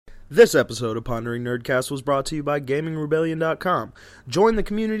This episode of Pondering Nerdcast was brought to you by GamingRebellion.com. Join the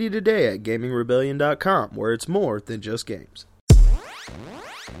community today at GamingRebellion.com, where it's more than just games.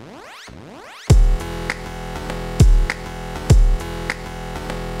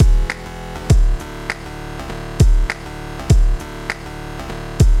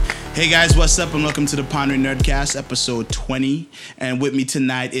 Hey guys, what's up, and welcome to the Pondering Nerdcast, episode 20. And with me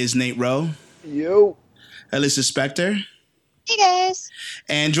tonight is Nate Rowe. Yo. Alyssa Spector. Hey guys.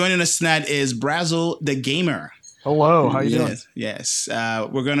 And joining us tonight is Brazzle the Gamer. Hello, how you doing? Yes.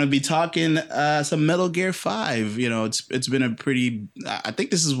 We're going to be talking some Metal Gear 5. You know, it's been a pretty, I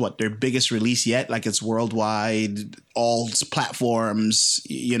think this is their biggest release yet. Like, it's worldwide, all platforms.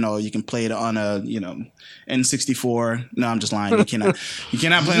 You know, you can play it on a, N64. No, I'm just lying. You cannot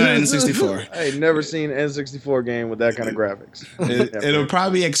play it on an N64. I ain't never seen an N64 game with that kind of graphics. It'll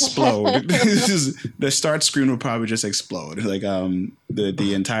probably explode. The start screen will probably just explode. Like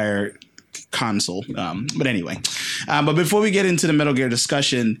the entire console. But anyway, but before we get into the Metal Gear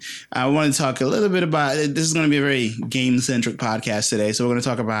discussion, I want to talk a little bit about, this is going to be a very game-centric podcast today, so we're going to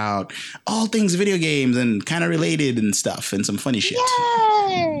talk about all things video games and kind of related and stuff and some funny shit.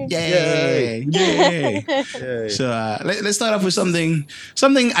 Yay! Yay! So let's start off with something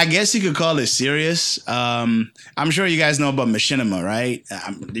I guess you could call it serious. I'm sure you guys know about Machinima, right?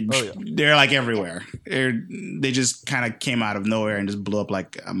 They're like everywhere. They just kind of came out of nowhere and just blew up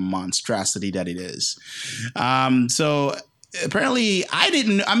like a monstrosity that it is. So apparently I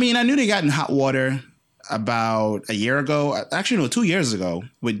knew they got in hot water about a year ago. Actually, no, 2 years ago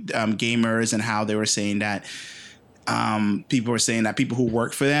with gamers and how they were saying that people were saying that people who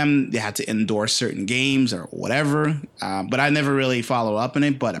work for them, they had to endorse certain games or whatever. But I never really followed up on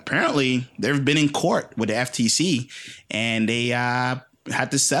it. But apparently they've been in court with the FTC and they had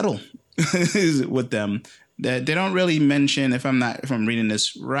to settle with them. They don't really mention, if I'm reading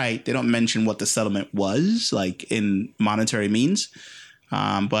this right, they don't mention what the settlement was, like in monetary means.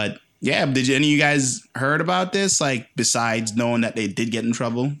 But yeah, did any of you guys heard about this? Like, besides knowing that they did get in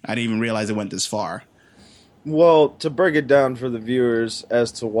trouble, I didn't even realize it went this far. Well, to break it down for the viewers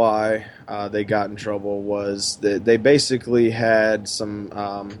as to why they got in trouble was that they basically had some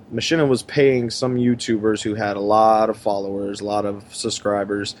Machinima was paying some YouTubers who had a lot of followers, a lot of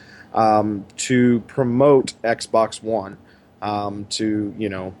subscribers, to promote Xbox One,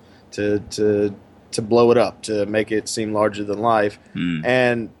 to blow it up, to make it seem larger than life,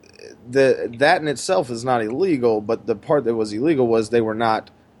 and that in itself is not illegal. But the part that was illegal was they were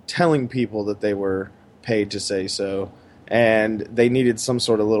not telling people that they were paid to say so, and they needed some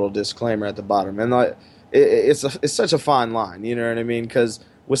sort of little disclaimer at the bottom. And it's such a fine line, you know what I mean? Because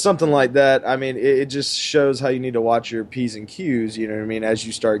with something like that, I mean, it just shows how you need to watch your P's and Q's, you know what I mean, as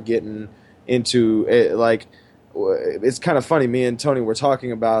you start getting into it. Like, it's kind of funny, me and Tony were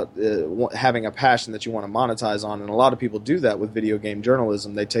talking about having a passion that you want to monetize on, and a lot of people do that with video game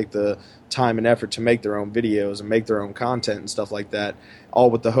journalism. They take the time and effort to make their own videos and make their own content and stuff like that, all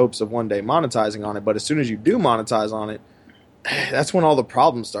with the hopes of one day monetizing on it. But as soon as you do monetize on it, that's when all the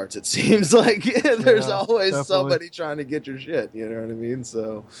problem starts, it seems like. There's always definitely somebody trying to get your shit, you know what I mean?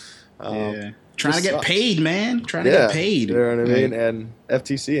 So trying to get paid, man. Trying to get paid. You know what I mean? And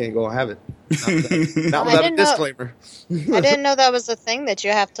FTC ain't gonna have it. Not without a disclaimer. I didn't know that was a thing, that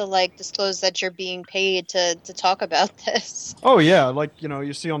you have to disclose that you're being paid to talk about this. Oh yeah,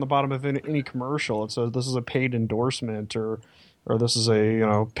 you see on the bottom of any commercial, it says this is a paid endorsement or this is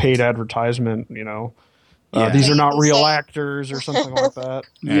a paid advertisement. These are not real actors or something like that.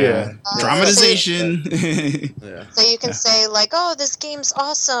 Yeah. Dramatization. So you can say oh, this game's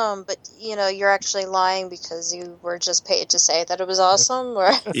awesome, but you're actually lying because you were just paid to say that it was awesome.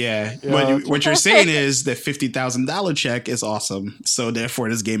 Or yeah. What you're saying is the $50,000 check is awesome, so therefore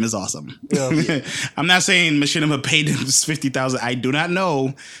this game is awesome. Yeah. I'm not saying Machinima paid them $50,000. I do not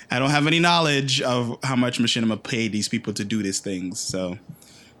know. I don't have any knowledge of how much Machinima paid these people to do these things. So.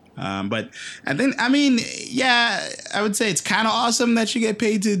 But I think, I would say it's kind of awesome that you get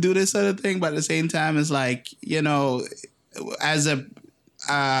paid to do this sort of thing. But at the same time, it's like, as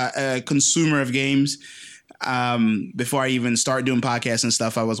a consumer of games, before I even start doing podcasts and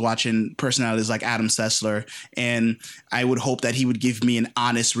stuff, I was watching personalities like Adam Sessler, and I would hope that he would give me an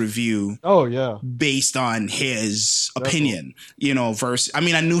honest review. Oh yeah, based on his opinion, versus,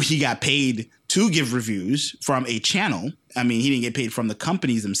 I knew he got paid to give reviews from a channel. He didn't get paid from the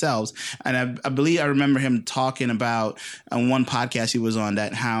companies themselves. And I remember him talking about on one podcast he was on,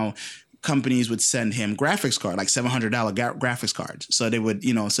 that how companies would send him graphics card, like $700 graphics cards. So they would,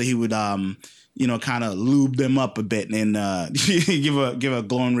 so he would, kind of lube them up a bit and give a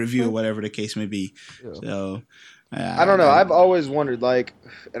glowing review or whatever the case may be. Yeah. So I don't know. I've always wondered, like,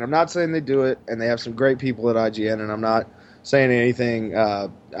 and I'm not saying they do it, and they have some great people at IGN, and I'm not saying anything.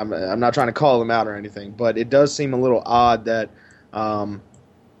 I'm not trying to call them out or anything, but it does seem a little odd that,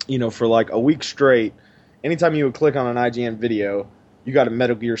 for like a week straight, anytime you would click on an IGN video, you got a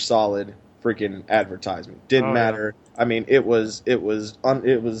Metal Gear Solid freaking advertisement. Didn't matter. Yeah. I mean, it was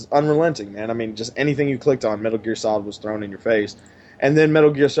unrelenting, man. I mean, just anything you clicked on, Metal Gear Solid was thrown in your face, and then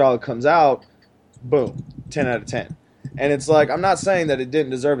Metal Gear Solid comes out. Boom, 10 out of 10. And it's like, I'm not saying that it didn't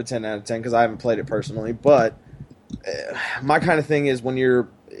deserve a 10 out of 10 because I haven't played it personally, but my kind of thing is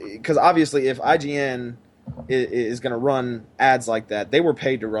because obviously if IGN is going to run ads like that, they were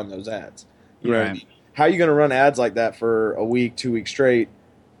paid to run those ads. You know what I mean? How are you going to run ads like that for a week, 2 weeks straight,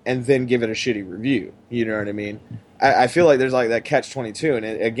 and then give it a shitty review? You know what I mean? I feel like there's like that catch-22, and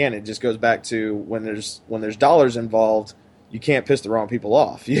it just goes back to when there's dollars involved, you can't piss the wrong people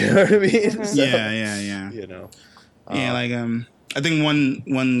off. You know what I mean? Mm-hmm. So, yeah. You know. I think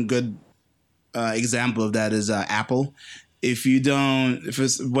one good example of that is Apple. If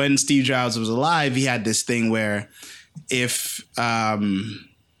it's when Steve Jobs was alive, he had this thing where if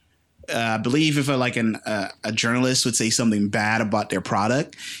I believe if a journalist would say something bad about their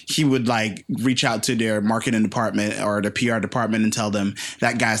product, he would like reach out to their marketing department or the PR department and tell them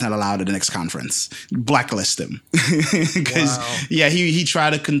that guy's not allowed at the next conference, blacklist him. Because he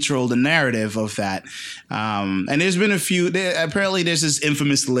tried to control the narrative of that. And there's been a few. Apparently, there's this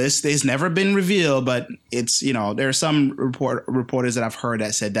infamous list. It's never been revealed, but it's there are some reporters that I've heard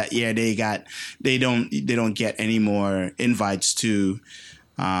that said that they don't get any more invites to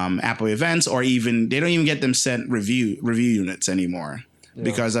Apple events, or even they don't even get them sent review units anymore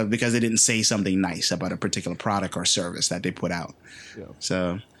because they didn't say something nice about a particular product or service that they put out. Yeah.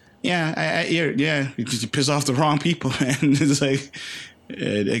 So you piss off the wrong people, man. It's like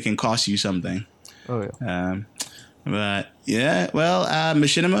it can cost you something. Oh yeah. But yeah, well,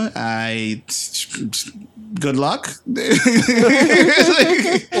 Machinima, good luck.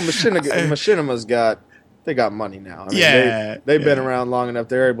 Well, Machinima's got money now. I mean, they've been around long enough.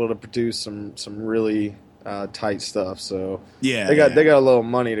 They're able to produce some really tight stuff. So they got a little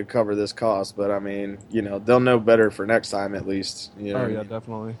money to cover this cost. But I mean, they'll know better for next time at least. Oh yeah,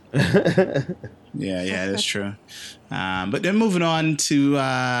 definitely. Yeah, that's true. But then moving on to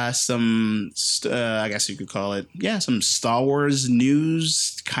some, I guess you could call it, some Star Wars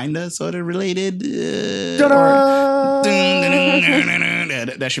news, kind of, sort of related.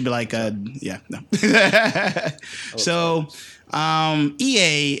 That should be like, no. So,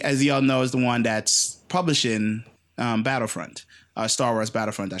 EA, as y'all know, is the one that's publishing Battlefront. Star Wars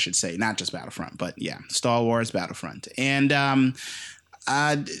Battlefront, I should say. Not just Battlefront, but Star Wars Battlefront. And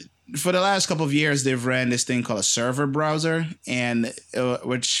for the last couple of years, they've ran this thing called a server browser, and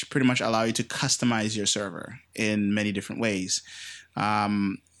which pretty much allow you to customize your server in many different ways.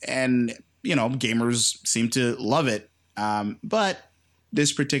 And gamers seem to love it. But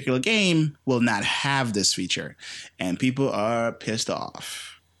this particular game will not have this feature, and people are pissed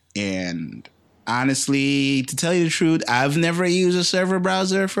off. And honestly, to tell you the truth, I've never used a server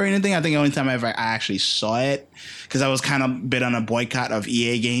browser for anything. I think the only time I actually saw it, because I was kind of bit on a boycott of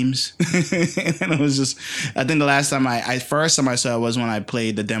EA games. And it was just, I think the last time first time I saw it was when I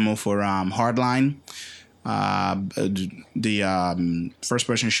played the demo for Hardline, the first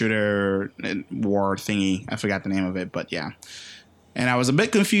person shooter war thingy. I forgot the name of it, but yeah. And I was a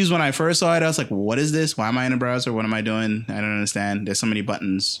bit confused when I first saw it. I was like, what is this? Why am I in a browser? What am I doing? I don't understand. There's so many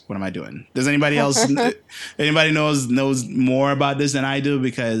buttons. What am I doing? Does anybody else, anybody knows more about this than I do?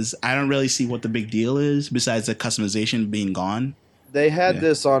 Because I don't really see what the big deal is besides the customization being gone. They had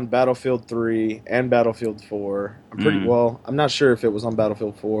this on Battlefield 3 and Battlefield 4. I'm not sure if it was on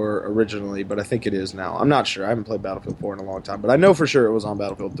Battlefield 4 originally, but I think it is now. I'm not sure. I haven't played Battlefield 4 in a long time, but I know for sure it was on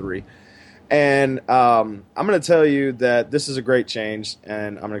Battlefield 3. And I'm going to tell you that this is a great change,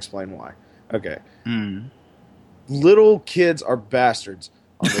 and I'm going to explain why. Okay. Little kids are bastards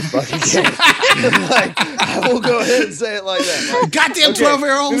on this fucking game. I will go ahead and say it like that. Goddamn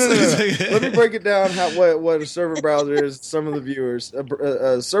 12-year-olds! No. Let me break it down what a server browser is. Some of the viewers.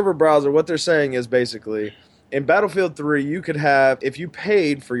 A server browser, what they're saying is basically, in Battlefield 3, you could have, if you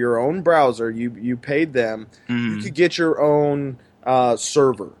paid for your own browser, you paid them, you could get your own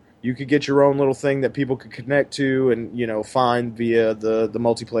server. You could get your own little thing that people could connect to and, find via the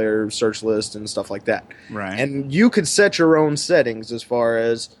multiplayer search list and stuff like that. Right. And you could set your own settings as far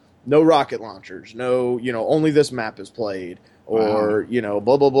as no rocket launchers, no, only this map is played, or,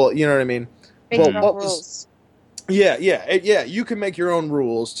 blah, blah, blah. You know what I mean? Rules. Yeah. You can make your own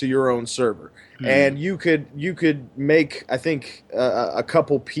rules to your own server. And you could make, I think, a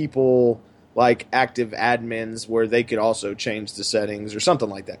couple people like active admins where they could also change the settings or something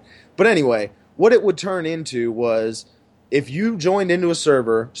like that. But anyway, what it would turn into was if you joined into a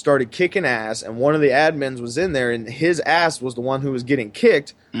server, started kicking ass, and one of the admins was in there and his ass was the one who was getting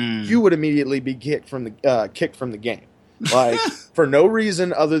kicked, you would immediately be kicked from the game. Like, for no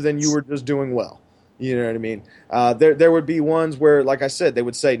reason other than you were just doing well. You know what I mean? There would be ones where, like I said, they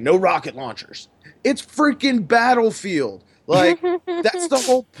would say, no rocket launchers. It's freaking Battlefield. Like, that's the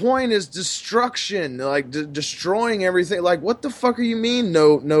whole point, is destruction, like destroying everything. Like, what the fuck are you mean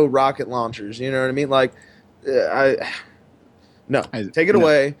no rocket launchers? You know what I mean? Like, take it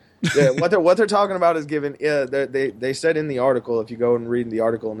away. What they're talking about is given. They said in the article, if you go and read the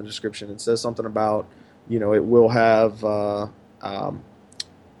article in the description, it says something about, it will have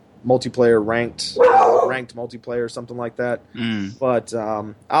multiplayer ranked multiplayer, something like that. But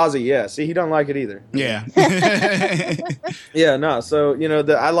Ozzy, see, he don't like it either. Yeah. Yeah, no. So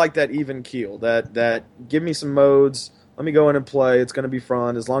I like that even keel. That give me some modes. Let me go in and play. It's going to be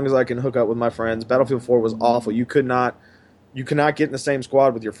fun as long as I can hook up with my friends. Battlefield 4 was awful. You could not get in the same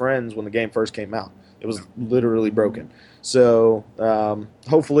squad with your friends when the game first came out. It was literally broken. So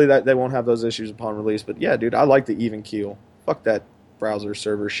hopefully that they won't have those issues upon release. But yeah, dude, I like the even keel. Fuck that browser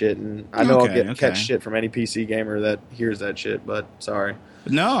server shit, and I know I'll catch shit from any PC gamer that hears that shit, but sorry.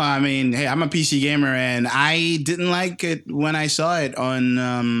 No, I mean, hey, I'm a PC gamer, and I didn't like it when I saw it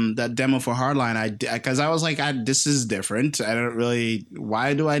on that demo for Hardline. Because I was like, this is different. I don't really.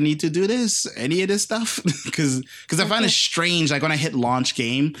 Why do I need to do this? Any of this stuff? Because I find it strange. Like when I hit launch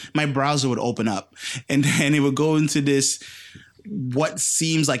game, my browser would open up, and then it would go into this what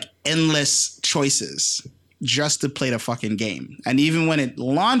seems like endless choices just to play the fucking game. And even when it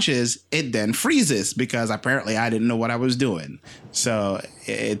launches, it then freezes because apparently I didn't know what I was doing. So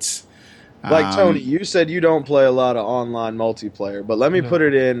it's like, Tony, you said you don't play a lot of online multiplayer, but let me put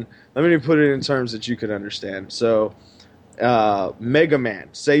it in terms that you can understand. So Mega Man,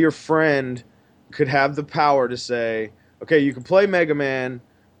 say your friend could have the power to say, okay, you can play Mega Man,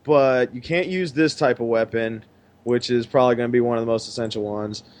 but you can't use this type of weapon, which is probably going to be one of the most essential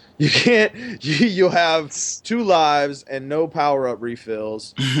ones. You can't. You'll have 2 lives and no power-up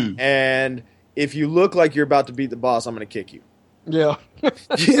refills. And if you look like you're about to beat the boss, I'm going to kick you. Yeah.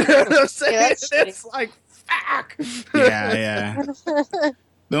 You know what I'm saying? Yeah, it's like, fuck. Yeah.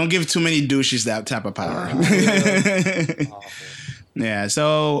 Don't give too many douches that type of power. Yeah.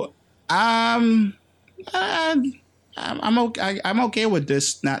 So I'm okay with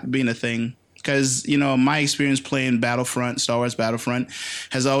this not being a thing. Because, my experience playing Battlefront, Star Wars Battlefront,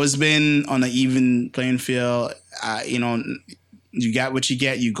 has always been on an even playing field. You got what you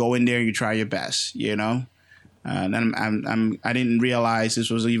get. You go in there, you try your best, And I didn't realize this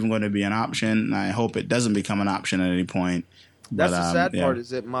was even going to be an option. I hope it doesn't become an option at any point. That's the sad part,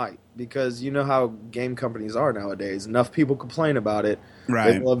 is it might. Because you know how game companies are nowadays. Enough people complain about it.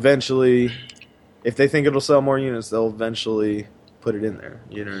 Right. They will eventually, if they think it'll sell more units, they'll eventually put it in there.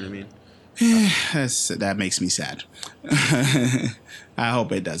 You know what I mean? That makes me sad. I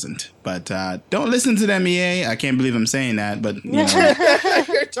hope it doesn't. But don't listen to them, EA. I can't believe I'm saying that, but You're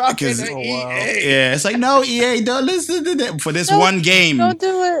talking to EA. Yeah, it's like, no, EA, don't listen to them for this one game. Don't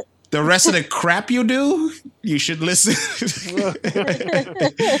do it. The rest of the crap you do, you should listen.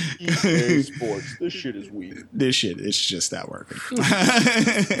 EA Sports. This shit is weak. This shit, it's just not working.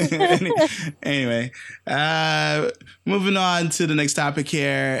 Anyway, moving on to the next topic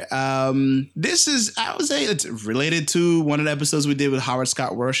here. This is, I would say, it's related to one of the episodes we did with Howard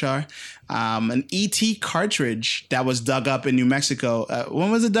Scott Warshaw. An ET cartridge that was dug up in New Mexico.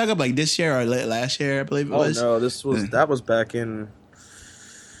 When was it dug up? Like this year or last year, I believe it was. Oh no, that was back in,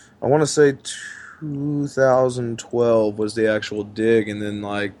 I want to say 2012 was the actual dig, and then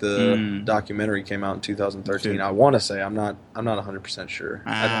like the documentary came out in 2013. I want to say, I'm not 100% sure.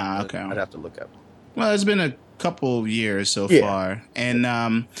 Okay. I'd have to look up. Well, it's been a couple of years so far,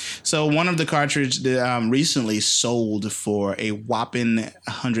 and so one of the cartridges recently sold for a whopping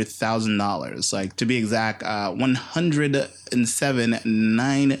 $100,000. Like, to be exact,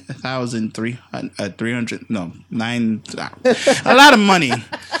 107,9,300. No, 9. A lot of money.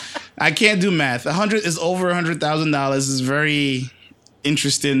 I can't do math. 100 is over $100,000. Is very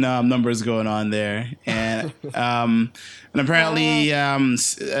interesting numbers going on there, and apparently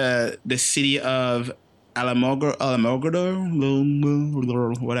the city of Alamogordo,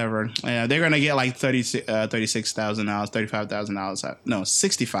 whatever. They're gonna get like $36,000, $35,000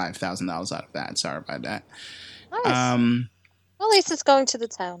 $65,000 out of that. Sorry about that. Nice. At least it's going to the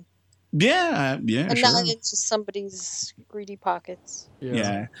town. Yeah, and sure. not into somebody's greedy pockets.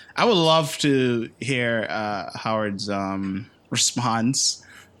 Yeah. I would love to hear Howard's response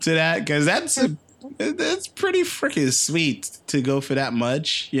to that because that's pretty freaking sweet to go for that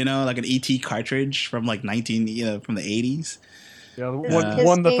much. You know, like an ET cartridge from like from the 80s. Yeah, His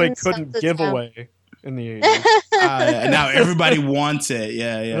one that they games couldn't have give the away in the 80s. And now everybody wants it.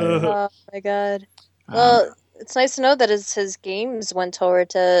 Yeah. Oh my god. Well, it's nice to know that his games went toward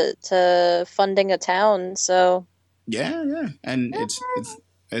to funding a town. So yeah, and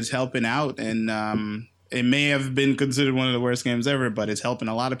it's helping out, and it may have been considered one of the worst games ever, but it's helping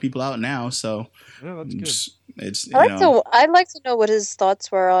a lot of people out now. So Yeah, that's good. I'd like to know what his thoughts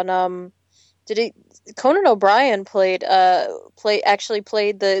were on Conan O'Brien played the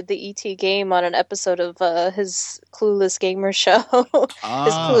ET game on an episode of his Clueless Gamer show. His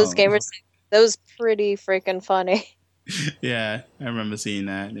Clueless Gamer. That was pretty freaking funny. Yeah, I remember seeing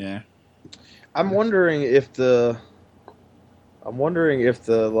that. Yeah, I'm wondering if the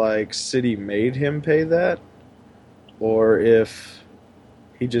like city made him pay that, or if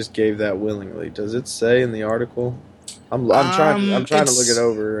he just gave that willingly. Does it say in the article? I'm trying to look it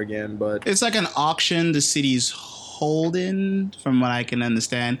over again, but it's like an auction the city's holding, from what I can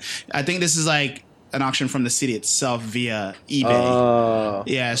understand. I think this is like an auction from the city itself via eBay.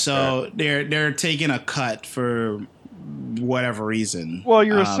 Yeah, so they're taking a cut for whatever reason. Well,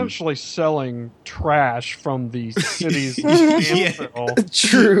 you're essentially selling trash from the city's landfill.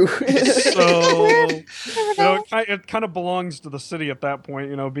 True. So it kind of belongs to the city at that point.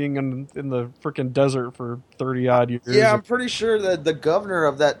 Being in the freaking desert for 30 odd years. Yeah, I'm pretty sure that the governor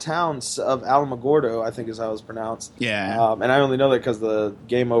of that town of Alamogordo, I think is how it's pronounced. Yeah. And I only know that because the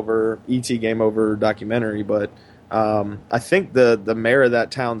ET Game Over documentary. But I think the mayor of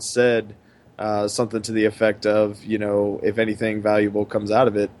that town said something to the effect of, if anything valuable comes out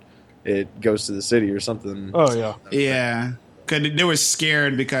of it, it goes to the city or something. Oh, yeah. Yeah. Because they were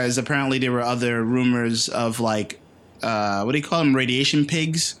scared because apparently there were other rumors of what do you call them? Radiation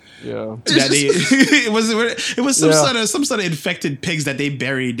pigs? Yeah. It was some sort of infected pigs that they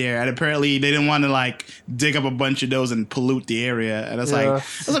buried there. And apparently they didn't want to dig up a bunch of those and pollute the area. And I was like,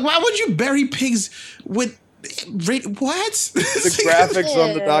 why would you bury pigs with... What? The graphics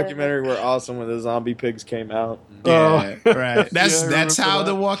on the documentary were awesome when the zombie pigs came out. Yeah, right. That's how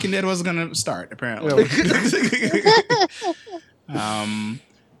The Walking Dead was gonna start, apparently.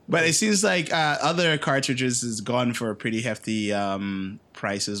 But it seems like other cartridges has gone for a pretty hefty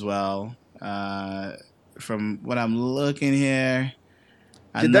price as well. From what I'm looking here,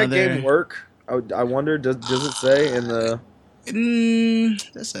 did that game work? I wonder. Does it say in the?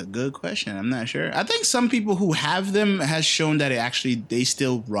 That's a good question. I'm not sure. I think some people who have them has shown that they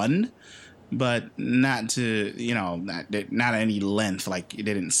still run, but not to not any length. Like it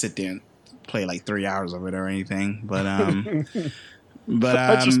didn't sit there and play 3 hours of it or anything. But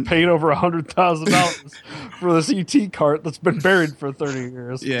I just paid over $100,000 for this ET cart that's been buried for 30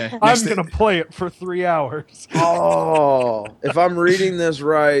 years. Yeah, I'm gonna play it for 3 hours. Oh, if I'm reading this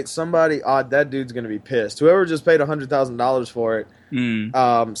right, that dude's gonna be pissed. Whoever just paid $100,000 for it,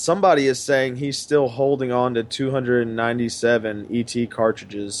 somebody is saying he's still holding on to 297 ET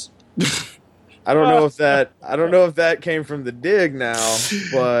cartridges. I don't know if that came from the dig now,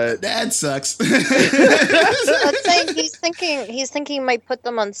 but that sucks. Let's say he's thinking he might put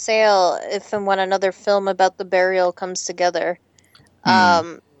them on sale if and when another film about the burial comes together.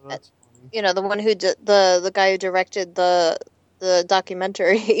 The one who the guy who directed the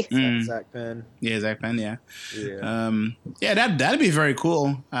documentary. Zach Penn. Yeah, Zach Penn. Yeah. That'd be very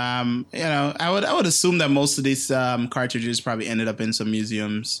cool. I would assume that most of these cartridges probably ended up in some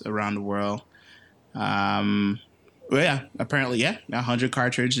museums around the world. Apparently 100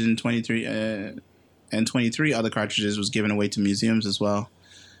 cartridges and 23 other cartridges was given away to museums as well.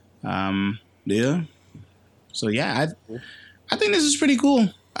 So I think this is pretty cool.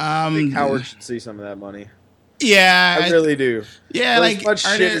 I think Howard should see some of that money. Yeah, I really do. Yeah, for as much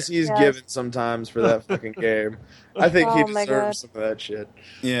shit as he's given sometimes for that fucking game, I think he deserves some of that shit.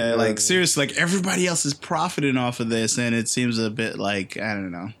 Yeah, seriously, everybody else is profiting off of this, and it seems a bit I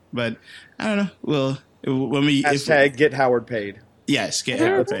don't know, but I don't know. Well, when we get Howard paid. Yes, get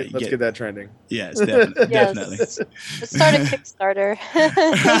Howard paid. Let's get that trending. Yes, definitely. Let's start a Kickstarter.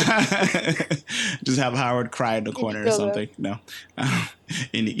 Just have Howard cry in the corner or something. No,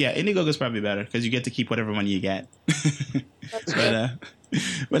 Indiegogo's probably better because you get to keep whatever money you get.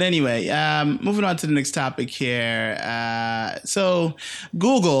 But anyway, moving on to the next topic here. So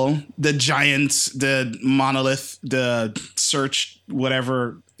Google, the giants, the monolith, the search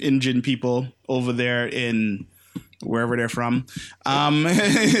whatever engine people over there in wherever they're from,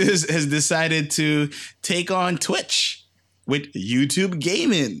 has decided to take on Twitch with YouTube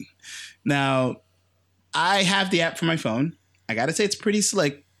Gaming. Now, I have the app for my phone. I gotta say it's pretty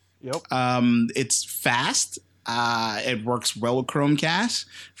slick. Yep. It's fast. It works well with Chromecast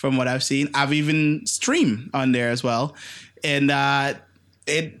from what I've seen. I've even streamed on there as well. And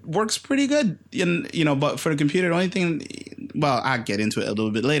it works pretty good. But for the computer, the only thing, well, I'll get into it a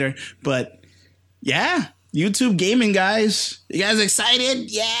little bit later. But yeah, YouTube gaming, guys. You guys excited?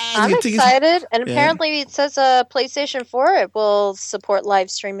 Yeah. I'm excited. And apparently it says PlayStation 4 it will support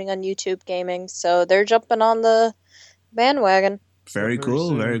live streaming on YouTube gaming. So they're jumping on the bandwagon. Very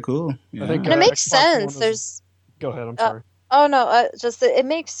cool. Very cool. Yeah. I think, and it makes sense. Go ahead. I'm sorry. It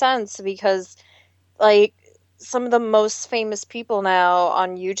makes sense because like some of the most famous people now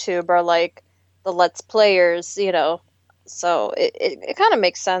on YouTube are like the Let's Players, so it kind of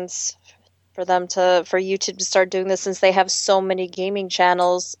makes sense for YouTube to start doing this since they have so many gaming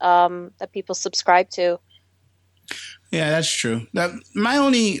channels that people subscribe to. Yeah, that's true. My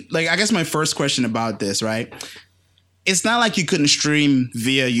only, I guess my first question about this, right? It's not like you couldn't stream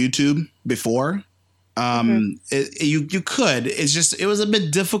via YouTube before. You could. It's just, it was a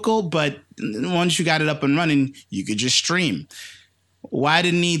bit difficult, but once you got it up and running, you could just stream. Why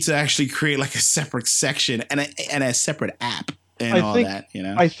the need to actually create like a separate section and a separate app?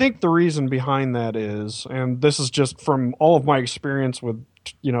 I think the reason behind that is, and this is just from all of my experience with,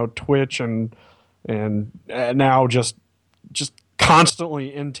 Twitch and now just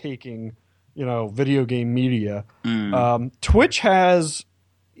constantly intaking, video game media. Twitch has,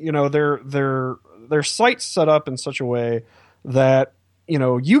 their site's set up in such a way that,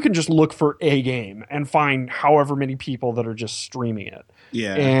 you can just look for a game and find however many people that are just streaming it.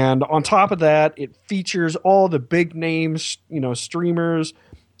 Yeah. And on top of that, it features all the big names, streamers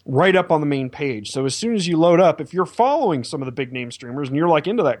right up on the main page. So as soon as you load up, if you're following some of the big name streamers and you're like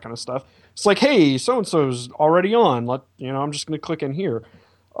into that kind of stuff, it's like, hey, so-and-so's already on. I'm just going to click in here.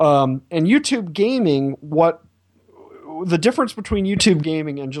 And YouTube gaming, the difference between YouTube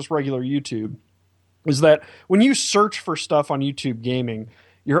gaming and just regular YouTube is that when you search for stuff on YouTube gaming,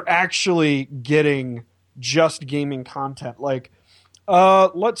 you're actually getting just gaming content. Like,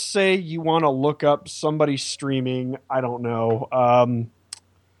 let's say you want to look up somebody streaming, I don't know,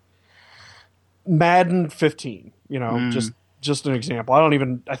 Madden 15, just an example.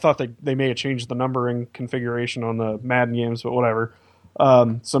 I thought they may have changed the numbering configuration on the Madden games, but whatever.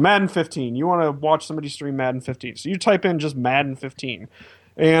 So Madden 15, you want to watch somebody stream Madden 15. So you type in just Madden 15.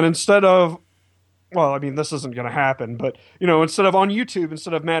 And instead of, this isn't going to happen, but, instead of on YouTube,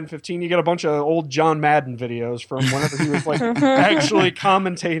 instead of Madden 15, you get a bunch of old John Madden videos from whenever he was actually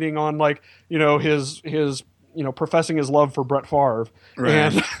commentating on his professing his love for Brett Favre.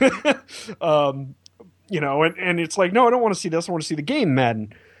 Right. And, and it's like, no, I don't want to see this. I want to see the game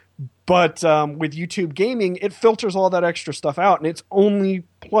Madden. But with YouTube gaming, it filters all that extra stuff out, and it's only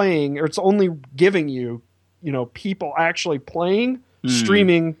giving you, people actually playing,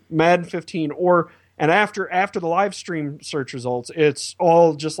 streaming Madden 15, and after the live stream search results, it's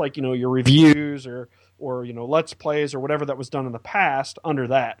all just like, your reviews or Let's Plays or whatever that was done in the past under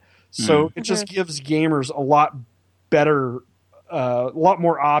that. So it just gives gamers a lot better, a lot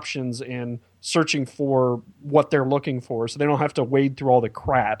more options in searching for what they're looking for, so they don't have to wade through all the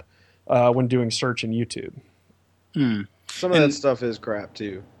crap when doing search in YouTube. Some of that stuff is crap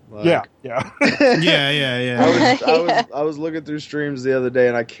too. Yeah. I was looking through streams the other day,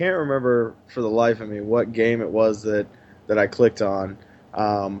 and I can't remember for the life of me what game it was that I clicked on.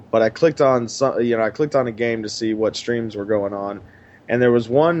 But I clicked on I clicked on a game to see what streams were going on, and there was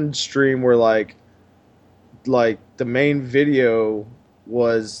one stream where like the main video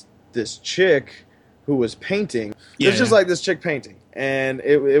was this chick who was painting. It was just like this chick painting, and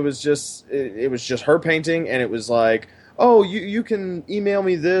it was just her painting, and it was like, oh, you can email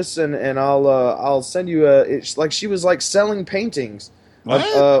me this, and I'll send you it's like she was like selling paintings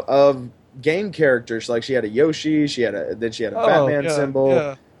of game characters. Like she had a Yoshi, she had a Batman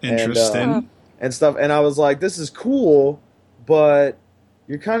symbol, interesting, and stuff. And I was like, this is cool, but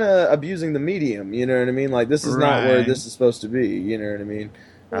you're kind of abusing the medium. You know what I mean? Like this is not where this is supposed to be. You know what I mean?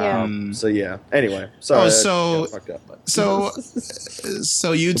 Yeah. So yeah. Anyway, sorry. So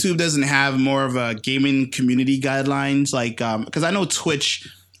YouTube doesn't have more of a gaming community guidelines, like because I know Twitch,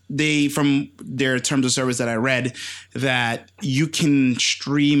 from their terms of service that I read, that you can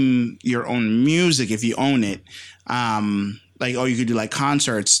stream your own music if you own it. Or you could do like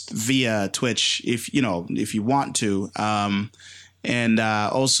concerts via Twitch if you want to. And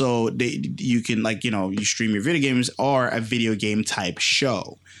also you can you stream your video games or a video game type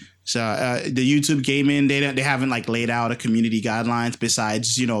show. So the YouTube gaming, they haven't laid out a community guidelines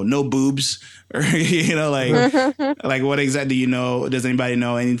besides no boobs or like what exactly does anybody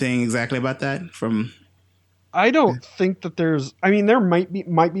know anything exactly about that from? I don't think that there's. I mean, there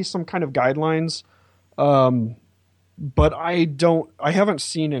might be some kind of guidelines, but I haven't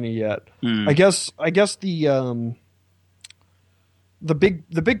seen any yet. I guess the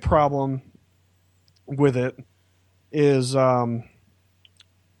big problem with it is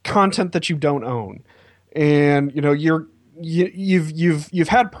content that you don't own, and you've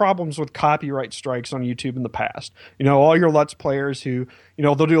had problems with copyright strikes on YouTube in the past. All your Let's Players who,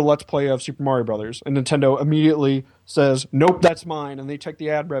 they'll do a Let's Play of Super Mario Brothers, and Nintendo immediately says, "Nope, that's mine," and they take the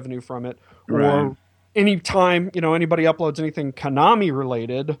ad revenue from it. Right. Or anytime anybody uploads anything Konami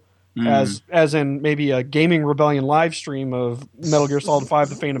related, as in maybe a Gaming Rebellion live stream of Metal Gear Solid 5: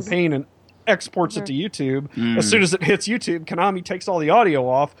 The Phantom Pain and exports it to YouTube. As soon as it hits YouTube, Konami takes all the audio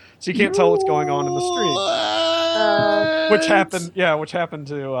off, so you can't tell what's going on in the stream. Which happened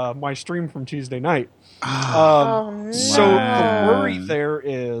to my stream from Tuesday night. No. So the worry there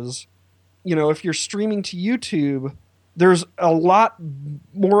is, if you're streaming to YouTube, there's a lot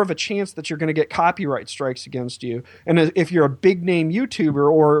more of a chance that you're going to get copyright strikes against you. And if you're a big name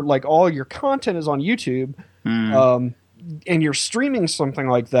YouTuber, or like all your content is on YouTube, and you're streaming something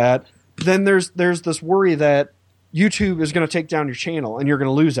like that, then there's this worry that YouTube is going to take down your channel and you're going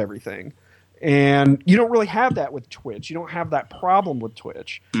to lose everything. And you don't really have that with Twitch. You don't have that problem with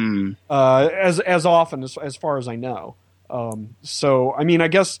Twitch as often as far as I know. So I mean, I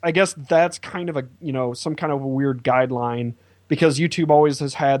guess that's kind of a some kind of a weird guideline, because YouTube always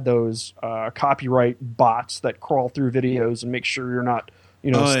has had those copyright bots that crawl through videos and make sure you're not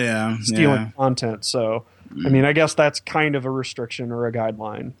stealing content. So I mean, I guess that's kind of a restriction or a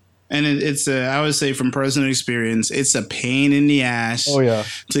guideline. And it's I would say from personal experience, it's a pain in the ass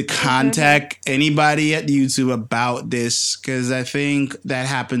to contact anybody at YouTube about this, because I think that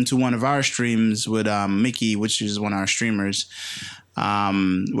happened to one of our streams with Mickey, which is one of our streamers,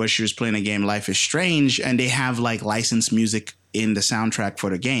 where she was playing a game, Life is Strange, and they have like licensed music in the soundtrack for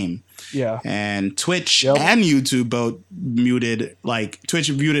the game. Yeah. And Twitch and YouTube both muted, like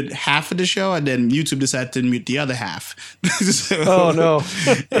Twitch muted half of the show, and then YouTube decided to mute the other half. So, oh no.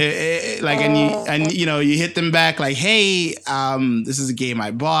 You hit them back like, "Hey, this is a game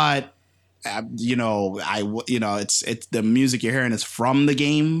I bought. It's the music you're hearing is from the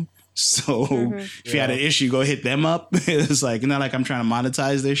game. So if you had an issue, go hit them up." It's like, not like I'm trying to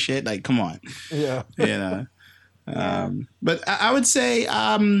monetize this shit. Like, come on. Yeah. But I would say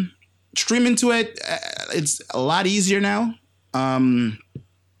streaming to it, it's a lot easier now.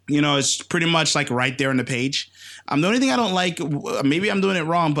 It's pretty much like right there on the page. The only thing I don't like, maybe I'm doing it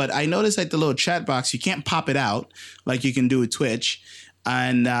wrong, but I noticed like the little chat box, you can't pop it out like you can do with Twitch,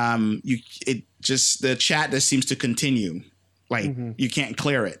 and the chat just seems to continue. Like you can't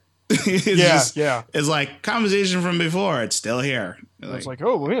clear it. It's like conversation from before. It's still here. It's like,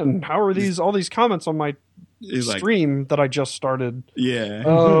 oh man, how are all these comments on my stream that I just started? Yeah.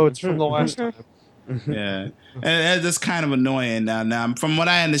 Oh, it's from the last time. Yeah, and that's kind of annoying. Now, from what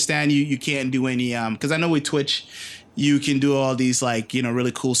I understand, you can't do any because I know with Twitch, you can do all these like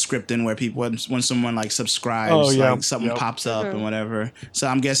really cool scripting where people when someone like subscribes, like something pops up and whatever. So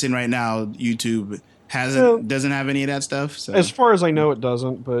I'm guessing right now YouTube doesn't have any of that stuff. So. As far as I know, it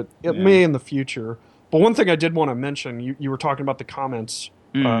doesn't, but it may in the future. But one thing I did want to mention, you were talking about the comments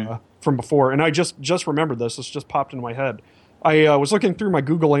from before, and I just remembered this. This just popped into my head. I was looking through my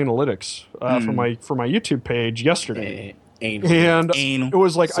Google Analytics for my YouTube page yesterday, and it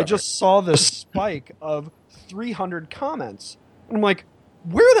was like I just saw this spike of 300 comments, and I'm like,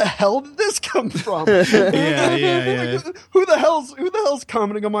 where the hell did this come from? Yeah. Who the hell's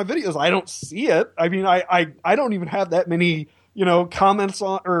commenting on my videos? I don't see it. I mean, I don't even have that many comments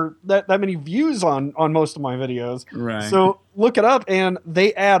on, or that many views on most of my videos. Right. So look it up, and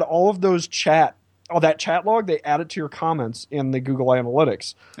they add all of those that chat log, they add it to your comments in the Google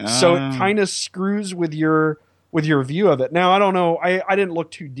Analytics. So it kind of screws with your view of it. Now, I don't know. I didn't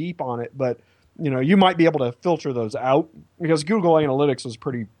look too deep on it, but you might be able to filter those out, because Google Analytics is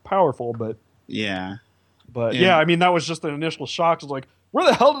pretty powerful. But yeah, I mean, that was just an initial shock. It's like, where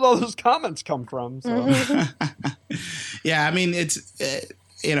the hell did all those comments come from? So. Yeah, I mean, it's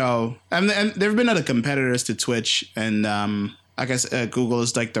and there have been other competitors to Twitch, and I guess Google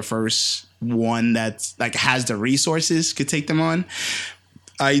is like the first one that's like has the resources to take them on.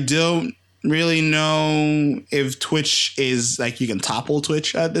 I don't really know if Twitch is like you can topple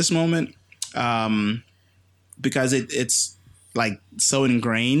Twitch at this moment, because it's like so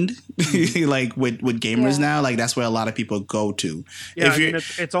ingrained like with gamers now, like that's where a lot of people go to. Yeah,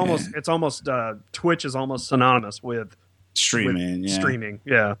 it's almost Twitch is almost synonymous with streaming. Streaming.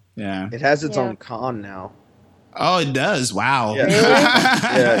 Yeah. It has its own con now. Oh, it does. Wow. Yeah.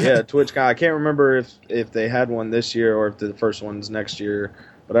 yeah. TwitchCon. I can't remember if they had one this year or if the first one's next year,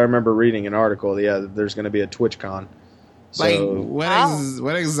 but I remember reading an article. Yeah, there's going to be a TwitchCon. So, like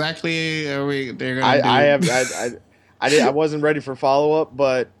what exactly are we? They're going to do? I wasn't ready for follow up,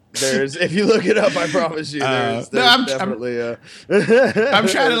 but there's if you look it up, I promise you, there's definitely. I'm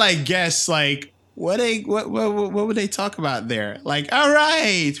trying to like guess like. What would they talk about there? Like, all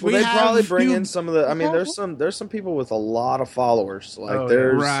right, they probably bring in some of the. I mean, there's some people with a lot of followers. Like,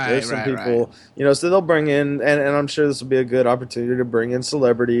 there's some people, so they'll bring in, and I'm sure this will be a good opportunity to bring in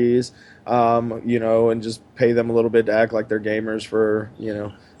celebrities, and just pay them a little bit to act like they're gamers for,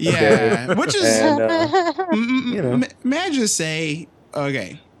 which is, and, may I just say,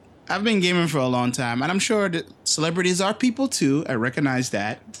 okay, I've been gaming for a long time, and I'm sure that celebrities are people too. I recognize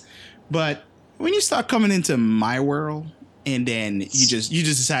that, but when you start coming into my world and then you just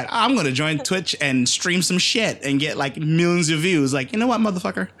decide I'm gonna join Twitch and stream some shit and get like millions of views, like, you know what,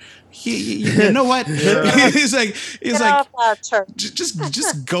 motherfucker, you know what? it's like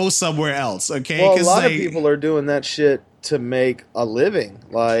just go somewhere else, okay? Well, a lot of people are doing that shit to make a living.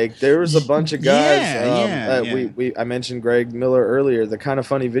 Like, there was a bunch of guys. I mentioned Greg Miller earlier. The Kind of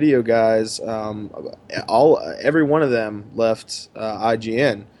Funny Video guys. Every one of them left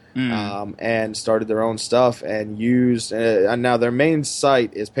IGN. And started their own stuff and used and now their main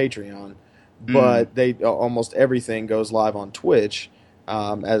site is Patreon, but they almost everything goes live on Twitch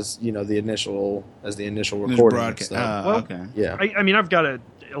as the initial recording and stuff. Okay. Yeah. I mean, I've got a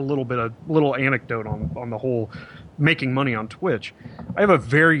little anecdote on the whole making money on Twitch. I have a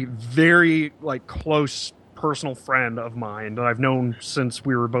very, very like close personal friend of mine that I've known since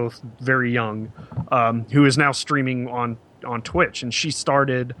we were both very young, who is now streaming on Twitch, and she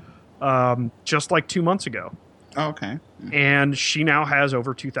started just like 2 months ago. Oh, okay. And she now has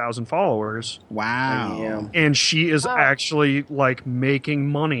over 2,000 followers. Wow. And she is actually like making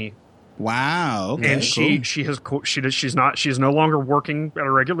money. Wow. Okay, and she's no longer working at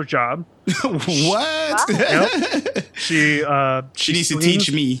a regular job. What? Yep. She needs to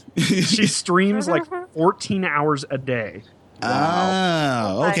teach me. She streams like 14 hours a day.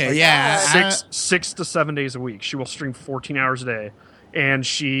 Wow. Oh, okay. Yeah. 6 to 7 days a week. She will stream 14 hours a day. And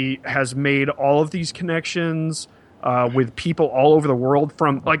she has made all of these connections with people all over the world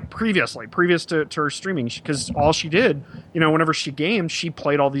from like previous to her streaming, because all she did, whenever she gamed, she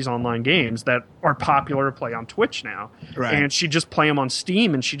played all these online games that are popular to play on Twitch now. Right. And she just play them on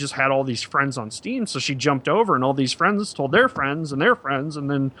Steam, and she just had all these friends on Steam. So she jumped over, and all these friends told their friends and their friends, and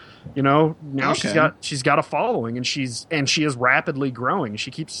then, now she's got a following, and she is rapidly growing.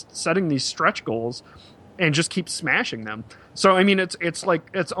 She keeps setting these stretch goals and just keeps smashing them. So I mean, it's like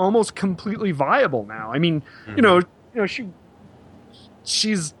it's almost completely viable now. I mean,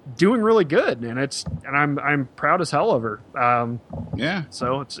 she's doing really good, and I'm proud as hell of her. Yeah.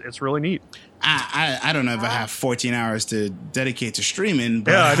 So it's really neat. I don't know if I have 14 hours to dedicate to streaming,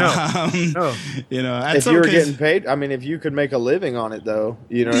 but I know. If you were getting paid, I mean, if you could make a living on it, though,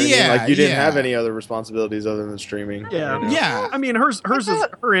 you know what I mean? Like, you didn't have any other responsibilities other than streaming. Yeah. Yeah. I mean,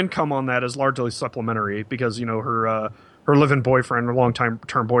 her income on that is largely supplementary because, her live-in boyfriend, her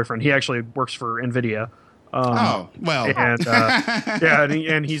long-term boyfriend, he actually works for NVIDIA. And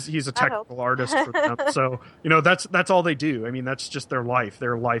he's a technical artist for them. So that's all they do. I mean, that's just their life.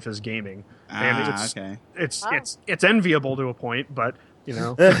 Their life is gaming, and it's enviable to a point, but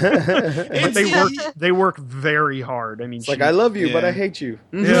they work very hard. I mean, it's like, I love you, but I hate you.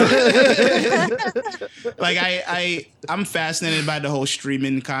 Like I'm fascinated by the whole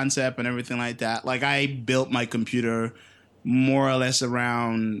streaming concept and everything like that. Like, I built my computer more or less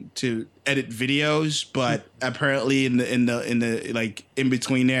around to edit videos, but apparently in the like in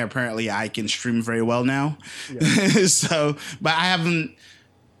between there, apparently I can stream very well now. Yeah. So, but I haven't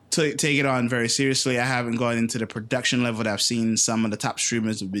take it on very seriously. I haven't gone into the production level that I've seen some of the top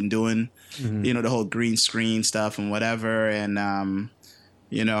streamers have been doing. Mm-hmm. The whole green screen stuff and whatever, and I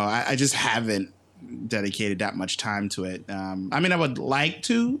just haven't dedicated that much time to it. I mean, I would like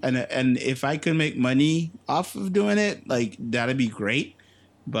to, and if I could make money off of doing it, like, that'd be great.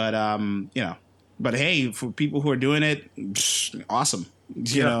 But but hey, for people who are doing it, awesome.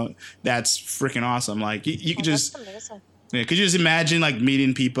 That's freaking awesome. Like, you could just. Yeah, could you just imagine like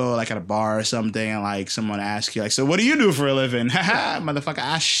meeting people like at a bar or something, and like someone asks you like, "So what do you do for a living?" Haha, motherfucker,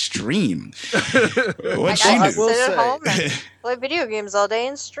 I stream. What you do? Sit at home and play video games all day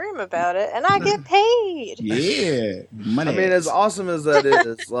and stream about it, and I get paid. Yeah, money. I mean, as awesome as that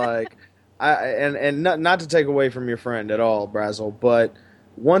is, like, and not to take away from your friend at all, Brazel, but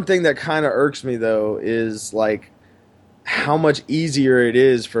one thing that kind of irks me though is like how much easier it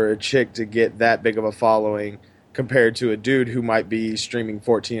is for a chick to get that big of a following compared to a dude who might be streaming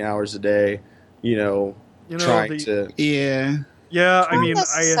 14 hours a day, trying to. Yeah. Yeah, I Not mean,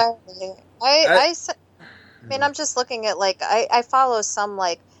 necessarily. I mean, I'm just looking at like I follow some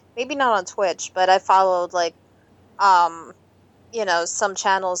like maybe not on Twitch, but I followed like some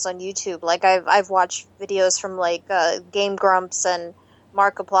channels on YouTube. Like I've watched videos from like Game Grumps and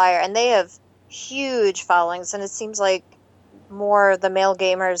Markiplier, and they have huge followings, and it seems like more the male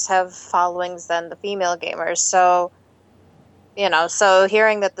gamers have followings than the female gamers. So so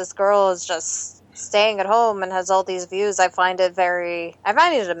hearing that this girl is just staying at home and has all these views, I find it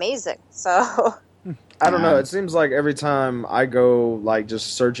amazing. So I don't know. It seems like every time I go like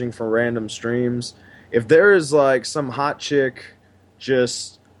just searching for random streams, if there is like some hot chick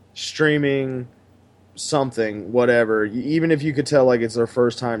just streaming something, whatever, even if you could tell like it's their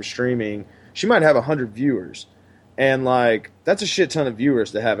first time streaming, she might have 100 viewers. And like that's a shit ton of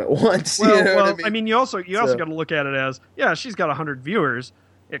viewers to have at once. Well, I mean, you also got to look at it as, yeah, she's got 100 viewers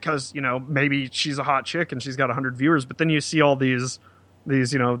because maybe she's a hot chick and she's got 100 viewers, but then you see all these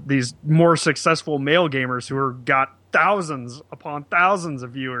more successful male gamers who are got thousands upon thousands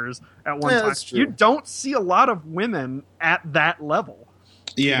of viewers at one time. You don't see a lot of women at that level.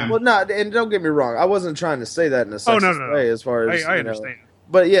 Yeah. Well, and don't get me wrong, I wasn't trying to say that in a sexist way as far as I understand.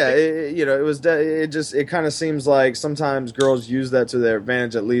 But yeah, it kind of seems like sometimes girls use that to their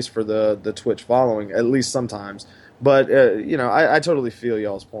advantage, at least for the Twitch following, at least sometimes. But I totally feel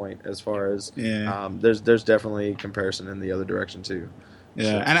y'all's point as far as there's definitely comparison in the other direction too. Yeah,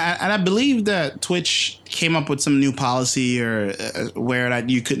 so. And I believe that Twitch came up with some new policy or where that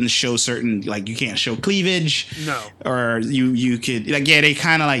you couldn't show certain, like you can't show cleavage. No. Or you could, like, yeah, they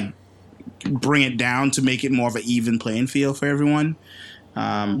kind of like bring it down to make it more of an even playing field for everyone.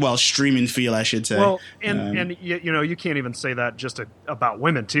 Streaming feel, I should say. Well, and you can't even say that just about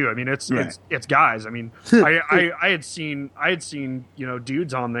women too. I mean, it's guys. I mean, I had seen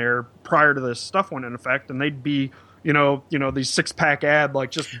dudes on there prior to this stuff went in effect, and they'd be these 6-pack ad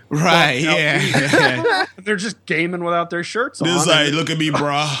like just right, yeah. They're just gaming without their shirts on. This like, look at me,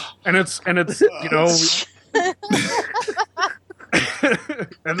 bro. And it's and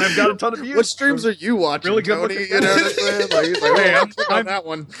they've got a ton of views. What streams are you watching? Really good Tony? You know what I'm saying? Like, he's like, hey, I'm on that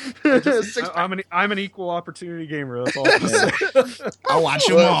one. I'm an equal opportunity gamer. That's all I'm saying. I watch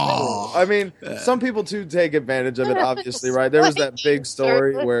them all. I mean, some people too take advantage of it. Obviously, right? There was that big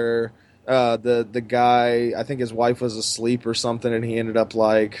story where the guy, I think his wife was asleep or something, and he ended up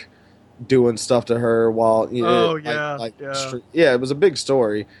like doing stuff to her while it was a big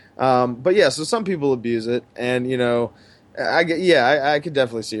story. But yeah, so some people abuse it, and I could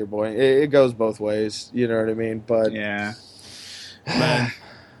definitely see your point. It goes both ways, you know what I mean? But yeah,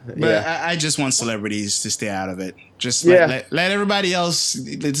 but I just want celebrities to stay out of it. Just let everybody else.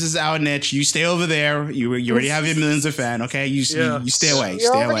 This is our niche. You stay over there. You already have your millions of fans. Okay, you stay away. You're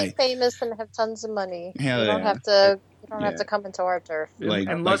stay already away. famous and have tons of money. Hell you don't have to. You don't have to come into our turf.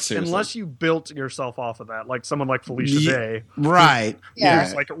 Unless you built yourself off of that, like someone like Felicia Day, right?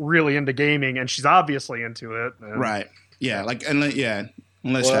 Who's like really into gaming, and she's obviously into it, right? Yeah,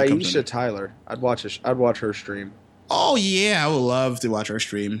 unless Aisha Tyler, I'd watch her stream. Oh yeah, I would love to watch her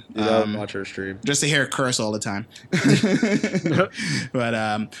stream. Watch her stream just to hear her curse all the time.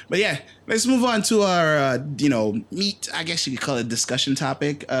 But yeah, let's move on to our meat. I guess you could call it discussion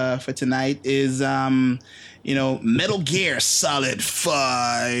topic for tonight is Metal Gear Solid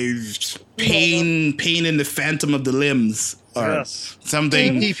 5 pain in the phantom of the limbs or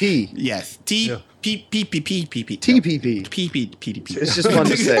something. TPP. Yes. TPP. It's just fun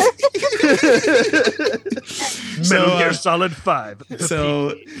to say. Metal Gear Solid 5.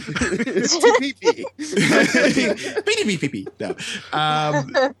 So TPP. No.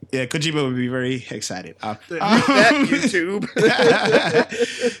 Kojima would be very excited. YouTube.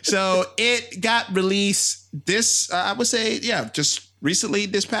 So it got released this, I would say, just recently,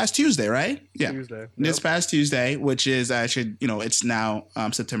 this past Tuesday, right? Yeah. Tuesday. This past Tuesday, which is actually, it's now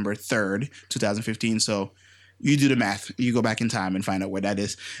September 3rd, 2015. So you do the math. You go back in time and find out where that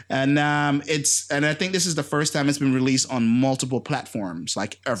is. And and I think this is the first time it's been released on multiple platforms,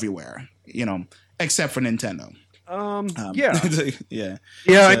 like everywhere, except for Nintendo. Yeah.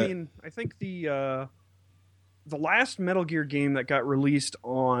 I mean, I think the last Metal Gear game that got released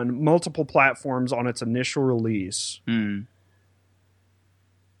on multiple platforms on its initial release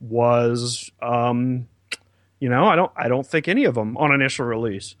was I don't think any of them on initial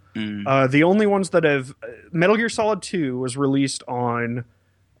release. The only ones that have Metal Gear Solid 2 was released on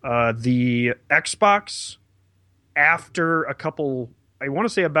the Xbox after a couple, I want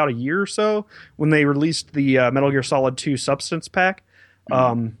to say about a year or so, when they released the Metal Gear Solid 2 Substance Pack.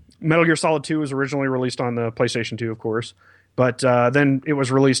 Metal Gear Solid 2 was originally released on the PlayStation 2, of course, but then it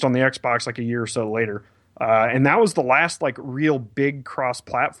was released on the Xbox like a year or so later. And that was the last like real big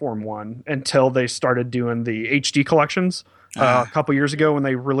cross-platform one until they started doing the HD collections a couple years ago when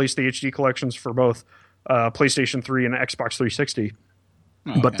they released the HD collections for both PlayStation 3 and Xbox 360.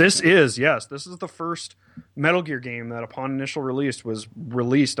 But this is the first Metal Gear game that upon initial release was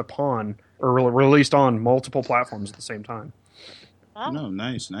released on multiple platforms at the same time. No,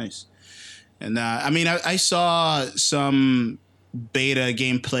 nice. And I saw some beta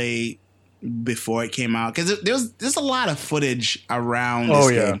gameplay before it came out because there's a lot of footage around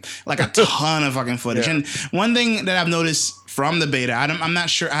this game, like a ton of fucking footage. And one thing that I've noticed from the beta, I'm not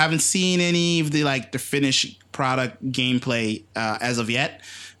sure, I haven't seen any of the finished product gameplay as of yet,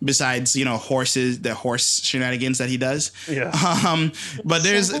 besides the horse shenanigans that he does. But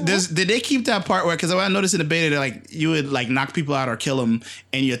did they keep that part where, because I noticed in the beta that you would knock people out or kill them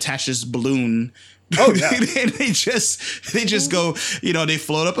and you attach this balloon. Oh yeah. And they just go, they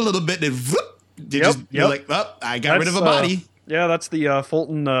float up a little bit, then you're like, oh, I got rid of a body. That's the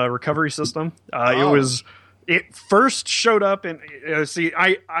Fulton recovery system. It first showed up and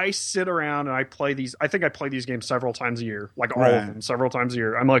I sit around and I play these. I think I play these games several times a year, like all of them, several times a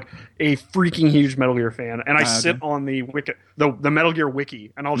year. I'm like a freaking huge Metal Gear fan, and I sit on the wiki, the Metal Gear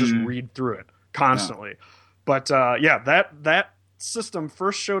wiki, and I'll just read through it constantly. But that system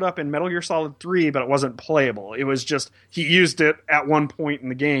first showed up in Metal Gear Solid 3, but it wasn't playable. It was just he used it at one point in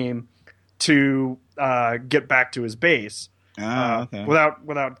the game to get back to his base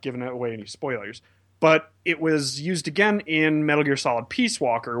without giving away any spoilers. But it was used again in Metal Gear Solid Peace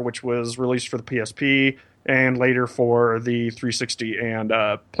Walker, which was released for the PSP and later for the 360 and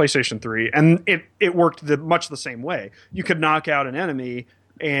PlayStation 3. And it worked much the same way. You could knock out an enemy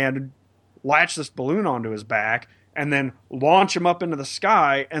and latch this balloon onto his back and then launch him up into the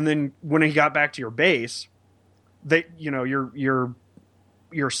sky. And then when he got back to your base,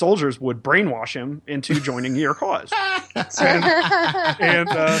 your soldiers would brainwash him into joining your cause. and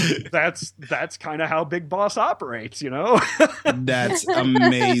that's kind of how Big Boss operates, That's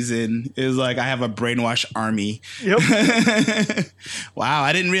amazing. It's like I have a brainwash army. Yep. Wow,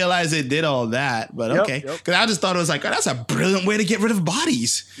 I didn't realize it did all that, but okay. Because I just thought it was like, oh, that's a brilliant way to get rid of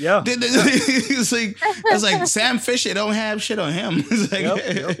bodies. Yeah. It's like Sam Fisher don't have shit on him. It's like,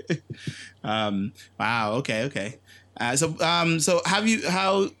 wow. Okay. So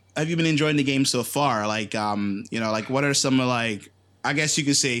how have you been enjoying the game so far? What are some of I guess you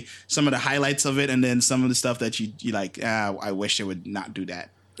could say some of the highlights of it, and then some of the stuff that you like. I wish they would not do that.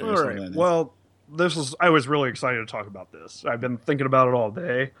 All right. Well, I was really excited to talk about this. I've been thinking about it all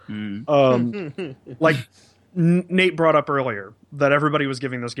day. Nate brought up earlier that everybody was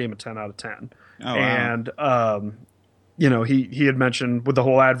giving this game a 10 out of 10. Oh, wow. And he had mentioned with the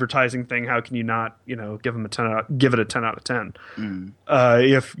whole advertising thing, how can you not, give it a 10 out of 10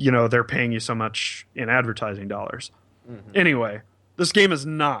 if, they're paying you so much in advertising dollars. Mm-hmm. Anyway, this game is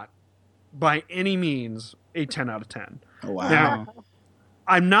not by any means a 10 out of 10. Oh, wow. Now,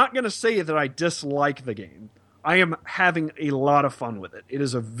 I'm not going to say that I dislike the game. I am having a lot of fun with it.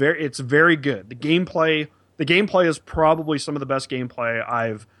 It's very good. The gameplay is probably some of the best gameplay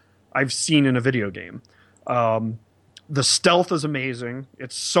I've seen in a video game. The stealth is amazing.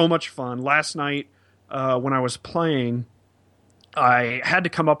 It's so much fun. Last night, when I was playing, I had to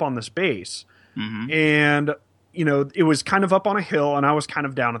come up on this base, and it was kind of up on a hill, and I was kind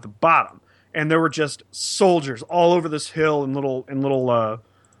of down at the bottom, and there were just soldiers all over this hill in little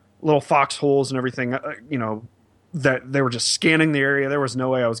foxholes and everything. That they were just scanning the area. There was no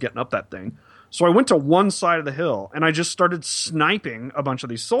way I was getting up that thing. So I went to one side of the hill, and I just started sniping a bunch of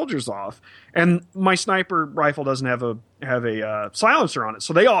these soldiers off. And my sniper rifle doesn't have a silencer on it,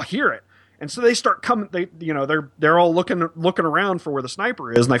 so they all hear it. And so they start coming. They're all looking around for where the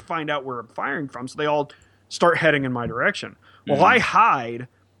sniper is, and they find out where I'm firing from. So they all start heading in my direction. Well, I hide,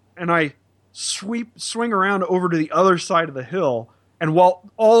 and I swing around over to the other side of the hill. And while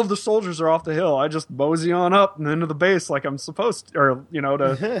all of the soldiers are off the hill, I just mosey on up and into the base like I'm supposed to, or,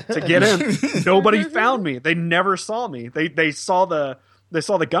 to get in. Nobody found me. They never saw me. They saw the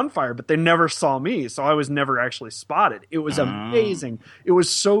gunfire, but they never saw me. So I was never actually spotted. It was amazing. It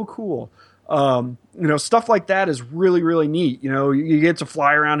was so cool. Stuff like that is really, really neat. You get to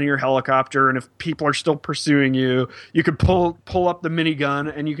fly around in your helicopter, and if people are still pursuing you, you could pull up the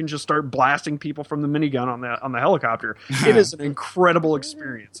minigun, and you can just start blasting people from the minigun on the helicopter. It is an incredible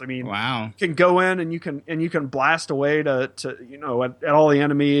experience. I mean, wow. You can go in and you can blast away to at all the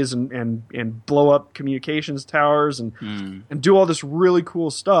enemies and blow up communications towers and do all this really cool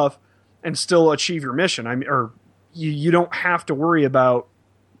stuff and still achieve your mission. You don't have to worry about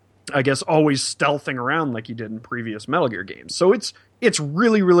I guess, always stealthing around like you did in previous Metal Gear games. So it's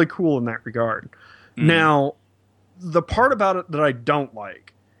really, really cool in that regard. Now, the part about it that I don't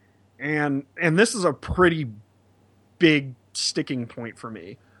like, and this is a pretty big sticking point for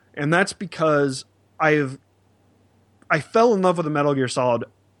me, and that's because I fell in love with the Metal Gear Solid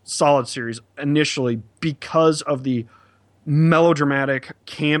series initially because of the melodramatic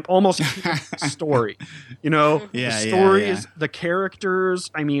almost story. The stories, the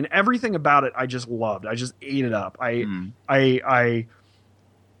characters, I mean, everything about it I just loved. I just ate it up. I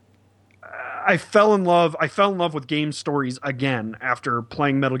fell in love with game stories again after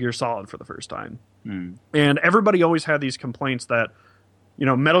playing Metal Gear Solid for the first time. And everybody always had these complaints that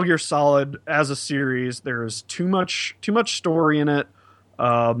Metal Gear Solid as a series, there's too much story in it.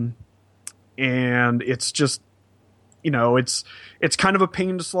 And it's just, it's kind of a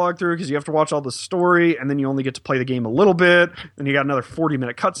pain to slog through because you have to watch all the story and then you only get to play the game a little bit. Then you got another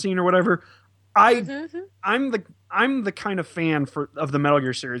 40-minute cutscene or whatever. I'm the kind of fan of the Metal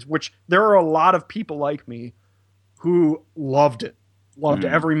Gear series, which there are a lot of people like me who loved it. Loved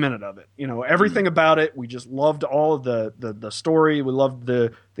every minute of it. Everything about it. We just loved all of the story. We loved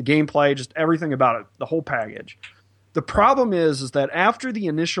the gameplay, just everything about it, the whole package. The problem is that after the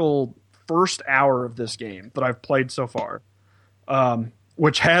initial first hour of this game that I've played so far,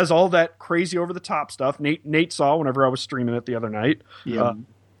 which has all that crazy over the top stuff, Nate saw whenever I was streaming it the other night.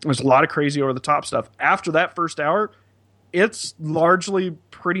 There's a lot of crazy over the top stuff. After that first hour, it's largely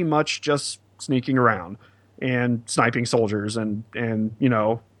pretty much just sneaking around and sniping soldiers and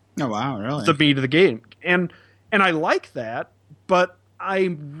oh wow, really? The beat of the game. And I like that, but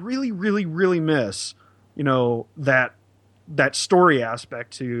I really, really, really miss, that story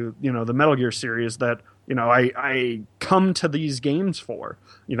aspect to, the Metal Gear series that, I come to these games for,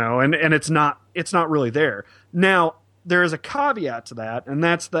 and it's not really there. Now, there is a caveat to that, and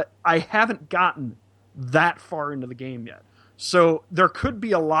that's that I haven't gotten that far into the game yet. So there could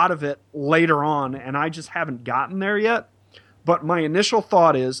be a lot of it later on, and I just haven't gotten there yet. But my initial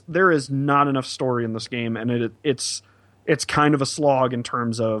thought is there is not enough story in this game, and it's kind of a slog in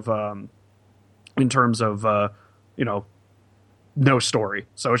terms of no story.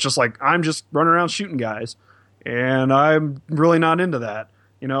 So it's just like I'm just running around shooting guys, and I'm really not into that.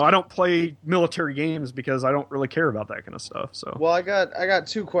 I don't play military games because I don't really care about that kind of stuff. So, well, I got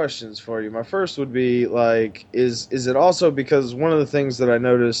two questions for you. My first would be like, is it also because one of the things that I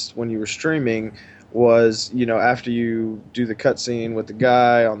noticed when you were streaming was, after you do the cutscene with the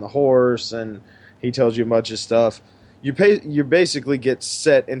guy on the horse and he tells you a bunch of stuff, you basically get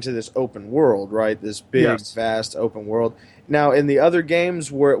set into this open world, right? This big, vast open world. Now, in the other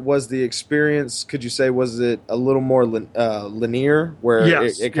games, where it was the experience, could you say, was it a little more linear? Where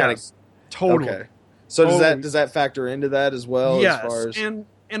it kind of totally. Okay. So does that factor into that as well? Yes. As far as...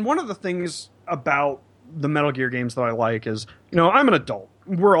 And one of the things about the Metal Gear games that I like is, I'm an adult.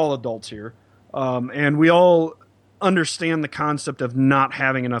 We're all adults here, and we all understand the concept of not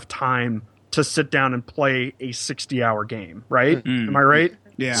having enough time to sit down and play a 60-hour game, right? Am I right?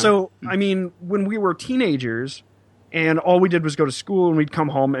 Yeah. So, I mean, when we were teenagers and all we did was go to school and we'd come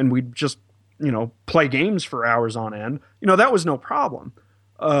home and we'd just, play games for hours on end, that was no problem.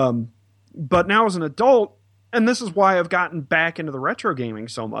 But now as an adult, and this is why I've gotten back into the retro gaming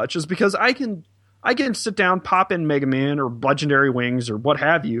so much, is because I can sit down, pop in Mega Man or Legendary Wings or what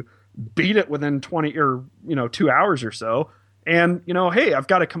have you, beat it within 20 or 2 hours or so. And, hey, I've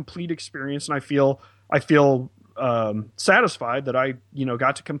got a complete experience and I feel satisfied that I,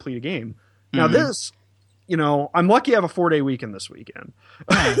 got to complete a game. Now this, I'm lucky I have a 4-day weekend this weekend.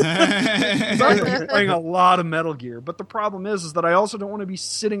 So I'm playing a lot of Metal Gear. But the problem is that I also don't want to be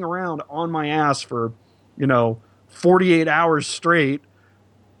sitting around on my ass for, 48 hours straight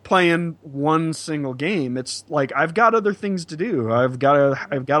playing one single game. It's like I've got other things to do. I've got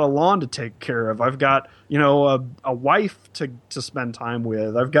a lawn to take care of. I've got a wife to spend time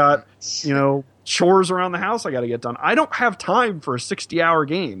with. I've got chores around the house I got to get done. I don't have time for a 60-hour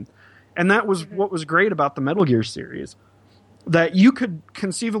game, and that was what was great about the Metal Gear series, that you could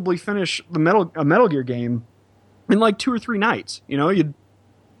conceivably finish a Metal Gear game in like 2 or 3 nights. You'd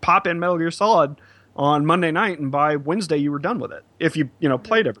pop in Metal Gear Solid on Monday night, and by Wednesday you were done with it. If you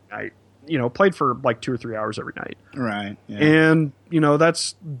played every night, played for like 2 or 3 hours every night, right? Yeah. And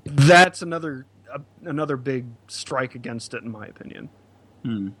that's another big strike against it, in my opinion.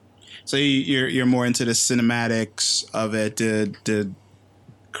 So you're more into the cinematics of it, the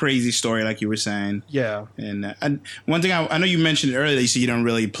crazy story, like you were saying. Yeah. And one thing I know you mentioned earlier, you said you don't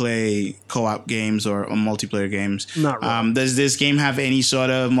really play co-op games or multiplayer games. Not really. Does this game have any sort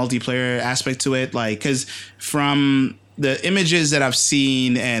of multiplayer aspect to it? Like, because from the images that I've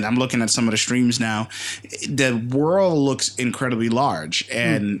seen, and I'm looking at some of the streams now, the world looks incredibly large,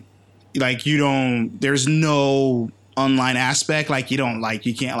 and like there's no online aspect. Like you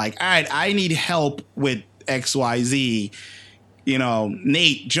can't like, all right, I need help with XYZ.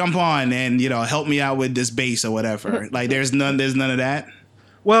 Nate, jump on and help me out with this base or whatever. Like there's none of that.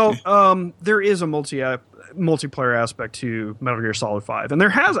 Well, there is a multiplayer aspect to Metal Gear Solid 5, and there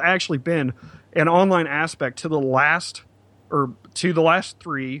has actually been an online aspect to the last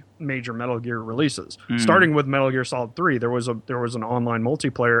 3 major Metal Gear releases. Starting with Metal Gear Solid 3, there was an online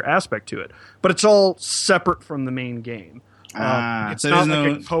multiplayer aspect to it, but it's all separate from the main game. It's not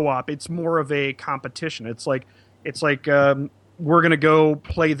like a co-op. It's more of a competition. It's like we're gonna go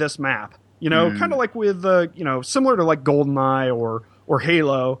play this map. Kind of like with similar to like GoldenEye or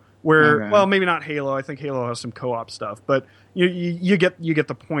Halo, where well, maybe not Halo. I think Halo has some co-op stuff, but you get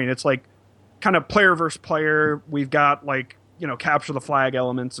the point. It's like kind of player versus player. We've got like capture the flag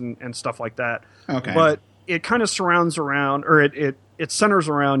elements and stuff like that. Okay, but it kind of surrounds around, or it centers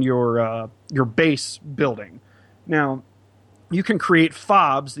around your base building. Now, you can create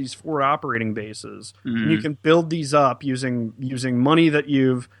FOBs, these forward operating bases, and you can build these up using money that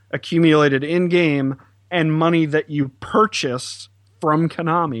you've accumulated in game and money that you purchase from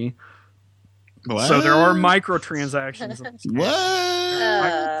Konami. What? So there are microtransactions. What?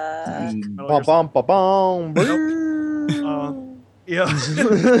 Yeah.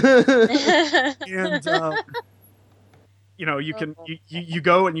 And you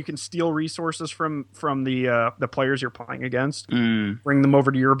go and you can steal resources from the players you're playing against, bring them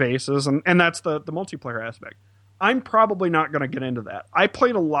over to your bases, and that's the multiplayer aspect. I'm probably not going to get into that. I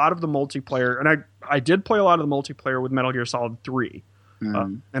played a lot of the multiplayer, and I did play a lot of the multiplayer with Metal Gear Solid 3,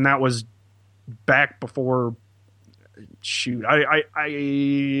 and that was back before. Shoot, I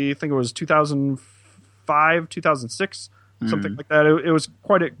think it was 2005, 2006, something like that. It was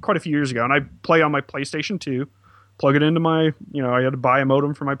quite a few years ago, and I play on my PlayStation 2. Plug it into my, I had to buy a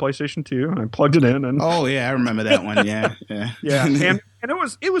modem for my PlayStation 2, and I plugged it in. And oh yeah, I remember that one. Yeah. And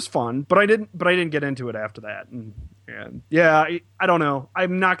it was fun, but I didn't get into it after that. And yeah, I don't know.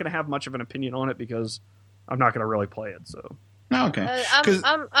 I'm not going to have much of an opinion on it because I'm not going to really play it. So okay,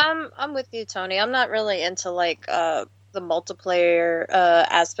 I'm with you, Tony. I'm not really into like the multiplayer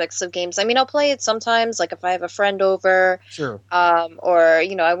aspects of games. I mean, I'll play it sometimes, like if I have a friend over, sure, or I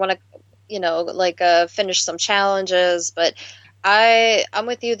want to. Finish some challenges, but I'm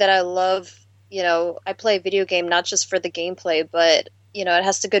with you that I love, I play a video game not just for the gameplay, but it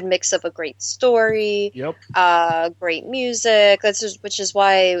has a good mix of a great story, great music. Which is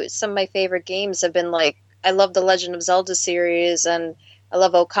why some of my favorite games have been like, I love the Legend of Zelda series, and I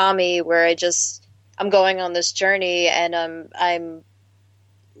love Okami, where I'm going on this journey, and I'm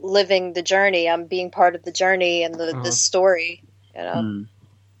living the journey. I'm being part of the journey and the story,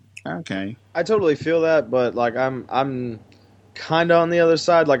 Okay, I totally feel that, but like I'm kind of on the other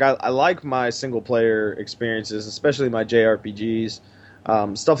side. Like I like my single player experiences, especially my JRPGs,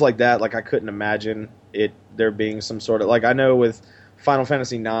 stuff like that. Like I couldn't imagine there being some sort of, like, I know with Final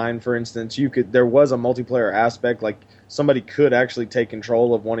Fantasy IX, for instance, there was a multiplayer aspect. Like somebody could actually take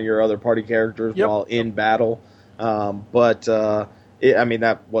control of one of your other party characters while in battle, but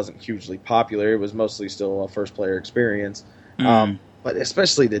that wasn't hugely popular. It was mostly still a first player experience. But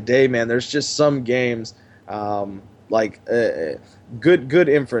especially today, man, there's just some games good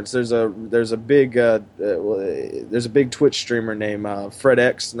inference. There's a big Twitch streamer named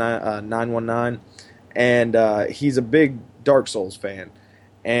FredX919, and he's a big Dark Souls fan.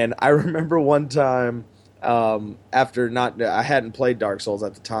 And I remember one time I hadn't played Dark Souls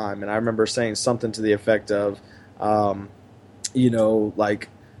at the time, and I remember saying something to the effect of,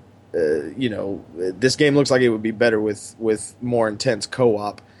 this game looks like it would be better with more intense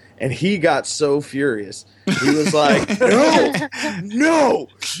co-op. And he got so furious. He was like, no,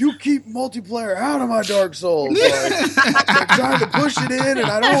 you keep multiplayer out of my Dark Souls. Like, I'm trying to push it in, and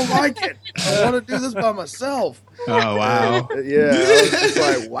I don't like it. I want to do this by myself. Oh, wow. Yeah, I was just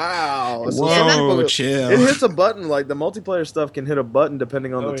like, wow. Whoa, chill. It hits a button. Like, the multiplayer stuff can hit a button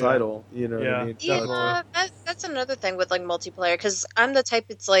depending on the title. You know what I mean? Yeah, that's another thing with, like, multiplayer, because I'm the type,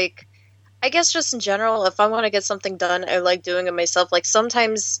 it's like, I guess just in general, if I want to get something done, I like doing it myself. Like,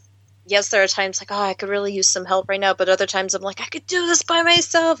 sometimes... Yes, there are times like, I could really use some help right now, but other times I'm like, I could do this by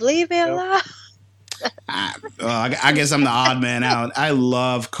myself. Leave me alone. I guess I'm the odd man out. I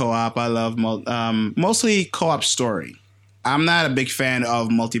love co-op. I love mostly co-op story. I'm not a big fan of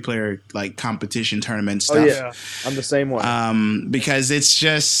multiplayer like competition tournament stuff. Oh yeah, I'm the same way. Because it's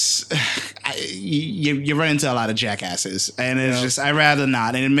just you run into a lot of jackasses, and it's just I'd rather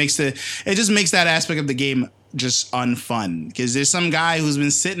not, and it just makes that aspect of the game just unfun because there's some guy who's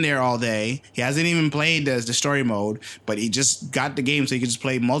been sitting there all day. He hasn't even played the story mode, but he just got the game so he could just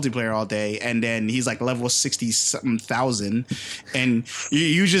play multiplayer all day. And then he's like level 60 something thousand, and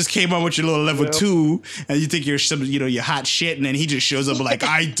you just came up with your little level 2, and you think you're some, you're hot shit, and then he just shows up like,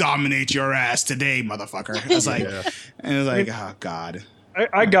 I dominate your ass today, motherfucker. It's like, and it's like, oh god.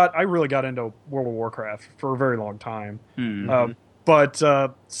 I really got into World of Warcraft for a very long time. But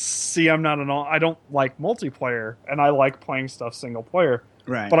see, I don't like multiplayer, and I like playing stuff single player.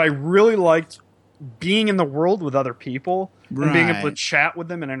 Right. But I really liked being in the world with other people and being able to chat with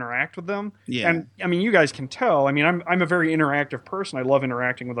them and interact with them. Yeah. And I mean, you guys can tell. I mean, I'm a very interactive person. I love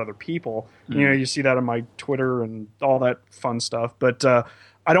interacting with other people. You see that on my Twitter and all that fun stuff. But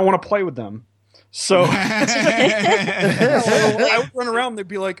I don't want to play with them. So I would run around and they'd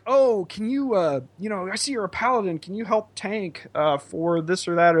be like, oh, can you, I see you're a paladin. Can you help tank for this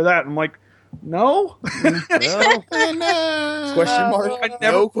or that or that? And I'm like, no. Question mark?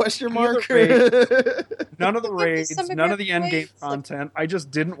 No question mark? None of the raids, none of the end game content. I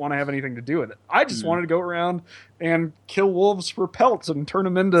just didn't want to have anything to do with it. I just wanted to go around and kill wolves for pelts and turn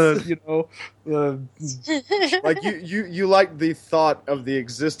them into, like you liked the thought of the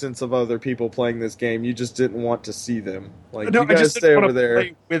existence of other people playing this game. You just didn't want to see them. Like, no, you guys stay over there.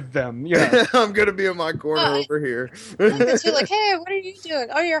 Play with them. Yeah. I'm going to be in my corner over here. Because you're like, hey, what are you doing?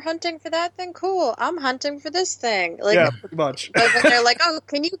 Oh, you're hunting for that thing? Cool. I'm hunting for this thing. Like, yeah, pretty much. But when they're like, oh,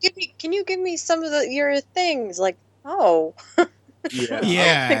 can you give me some of your things? Like, oh.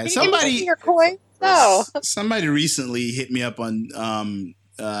 Yeah. Somebody your coin? No. Somebody recently hit me up on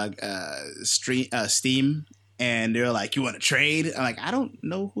Steam, and they're like, "You want to trade?" I'm like, "I don't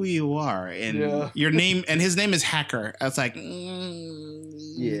know who you are, and your name, and his name is Hacker." I was like, "Dude,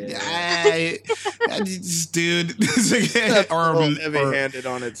 That's heavy-handed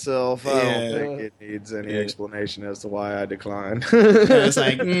on itself. I don't think it needs any explanation as to why I declined." It's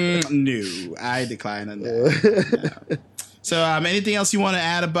like, no, I decline on that. Yeah. So, anything else you want to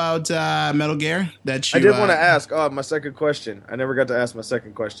add about Metal Gear? I did want to ask. My second question. I never got to ask my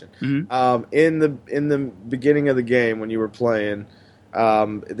second question. Mm-hmm. In the beginning of the game when you were playing,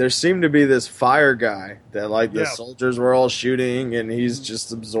 there seemed to be this fire guy that the soldiers were all shooting, and he's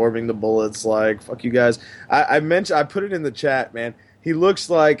just absorbing the bullets. Like, fuck you guys. I put it in the chat, man. He looks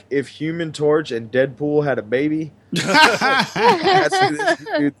like if Human Torch and Deadpool had a baby. That's who this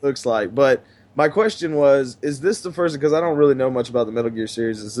dude looks like. But my question was, is this the first, because I don't really know much about the Metal Gear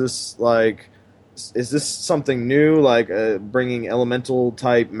series, is this something new, like bringing elemental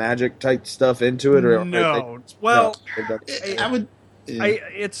type, magic type stuff into it? Or no.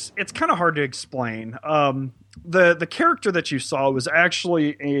 It's kind of hard to explain. The character that you saw was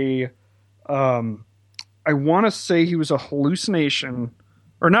actually I want to say he was a hallucination,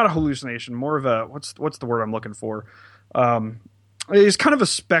 or not a hallucination, more of a, what's the word I'm looking for? He's kind of a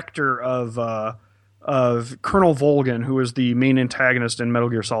specter of Colonel Volgin, who is the main antagonist in Metal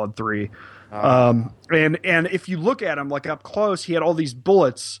Gear Solid 3. And if you look at him like up close, he had all these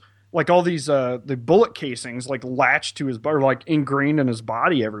bullets, like all these the bullet casings like latched to his body, or like ingrained in his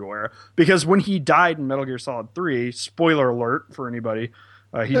body everywhere. Because when he died in Metal Gear Solid 3, spoiler alert for anybody,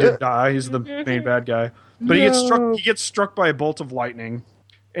 he did die. He's the main bad guy, but he gets struck by a bolt of lightning.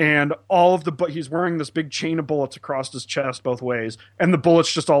 And he's wearing this big chain of bullets across his chest both ways, and the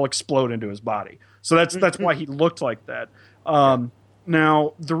bullets just all explode into his body. So that's why he looked like that.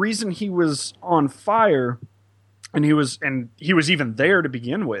 Now, the reason he was on fire, and he was even there to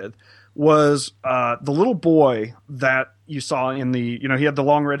begin with, was the little boy that you saw in the, he had the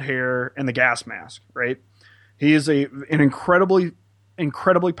long red hair and the gas mask, right? He is an incredibly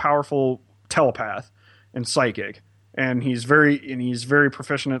powerful telepath and psychic. And he's very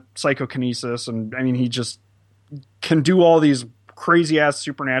proficient at psychokinesis, and I mean, he just can do all these crazy ass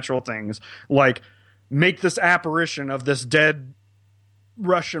supernatural things, like make this apparition of this dead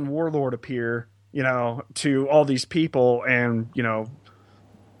Russian warlord appear, to all these people, and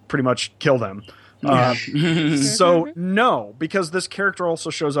pretty much kill them. So no, because this character also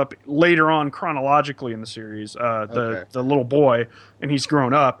shows up later on chronologically in the series. The little boy, and he's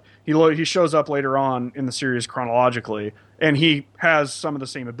grown up. He shows up later on in the series chronologically, and he has some of the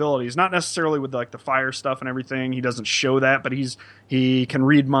same abilities. Not necessarily with like the fire stuff and everything. He doesn't show that, but he can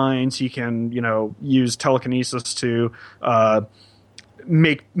read minds. He can use telekinesis to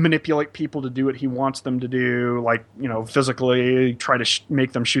manipulate people to do what he wants them to do, like physically try to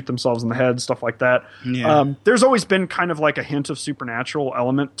make them shoot themselves in the head, stuff like that. There's always been kind of like a hint of supernatural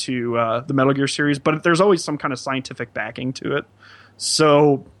element to the Metal Gear series, but there's always some kind of scientific backing to it.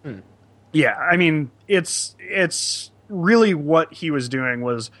 So yeah, I mean, it's really what he was doing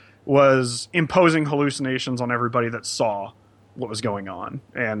was was imposing hallucinations on everybody that saw what was going on,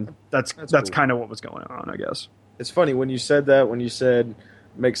 and that's cool. Kind of what was going on, I guess. It's funny when you said that. When you said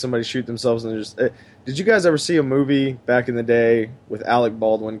make somebody shoot themselves, and just did you guys ever see a movie back in the day with Alec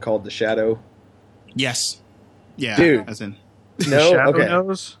Baldwin called The Shadow? Yes. Yeah, dude. As in, no, Shadow okay.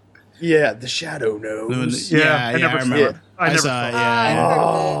 Knows? Yeah, The Shadow Knows. I remember. I never saw it.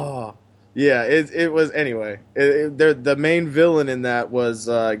 Yeah. Yeah, it was anyway. The main villain in that was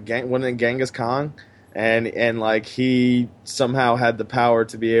wasn't it Genghis Khan, and like he somehow had the power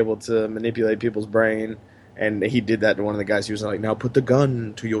to be able to manipulate people's brain, and he did that to one of the guys. He was like, "Now put the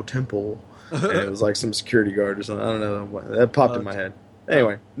gun to your temple," and it was like some security guard or something. I don't know. That popped in my head.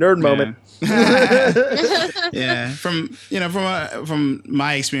 Anyway, nerd moment. Yeah, from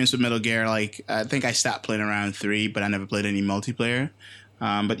my experience with Metal Gear, like I think I stopped playing around 3, but I never played any multiplayer.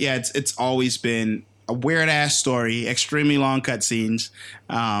 But yeah, it's always been a weird ass story, extremely long cutscenes,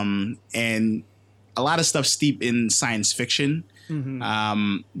 and a lot of stuff steeped in science fiction.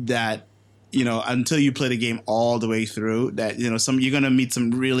 That until you play the game all the way through, that you're gonna meet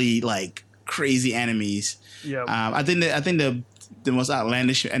some really like crazy enemies. Yeah, I think the most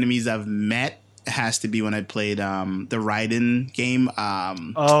outlandish enemies I've met has to be when I played the Raiden game.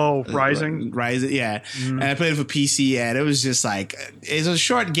 Rising, yeah. And I played it for PC, and it was just like it's a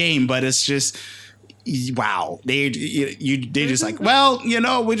short game, but it's just wow. They just like, well,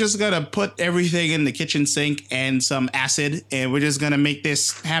 we're just gonna put everything in the kitchen sink and some acid, and we're just gonna make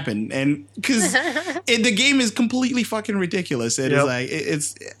this happen. And because the game is completely fucking ridiculous. It is like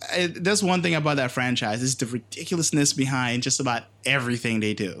that's one thing about that franchise is the ridiculousness behind just about everything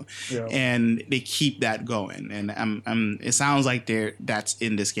they do, and they keep that going. And it sounds like that's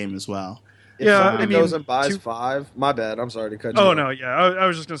in this game as well. If somebody goes and buys 5, my bad. I'm sorry to cut you off. No, yeah. I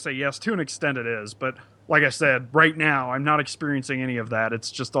was just going to say, yes, to an extent it is. But like I said, right now, I'm not experiencing any of that.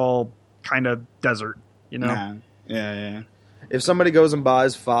 It's just all kind of desert, Yeah. If somebody goes and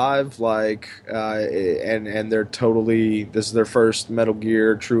buys 5, like, and they're totally, this is their first Metal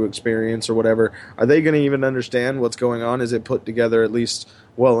Gear true experience or whatever, are they going to even understand what's going on? Is it put together at least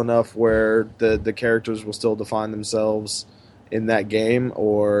well enough where the characters will still define themselves in that game?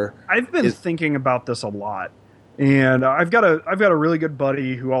 Or I've been thinking about this a lot, and I've got a really good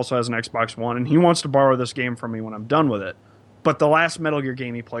buddy who also has an Xbox One, and he wants to borrow this game from me when I'm done with it. But the last Metal Gear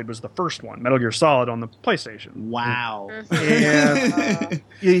game he played was the first one, Metal Gear Solid, on the PlayStation. Wow. And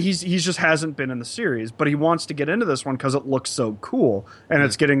he's just hasn't been in the series, but he wants to get into this one because it looks so cool, and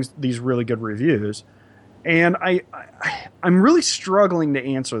it's getting these really good reviews. And I'm really struggling to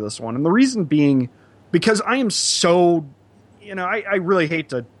answer this one, and the reason being because I am so. I really hate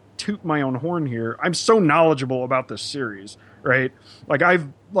to toot my own horn here. I'm so knowledgeable about this series, right? Like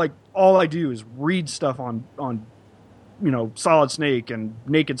all I do is read stuff on Solid Snake and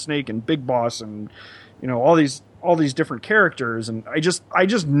Naked Snake and Big Boss and all these different characters, and I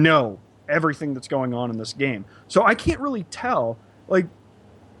just know everything that's going on in this game. So I can't really tell, like,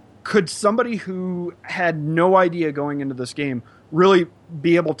 could somebody who had no idea going into this game really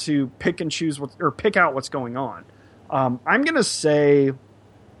be able to pick and choose pick out what's going on? I'm gonna say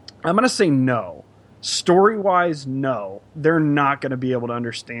no. Story-wise, no. They're not going to be able to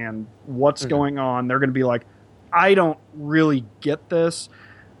understand what's going on. They're going to be like, I don't really get this.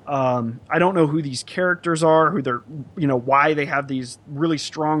 I don't know who these characters are, who they're, why they have these really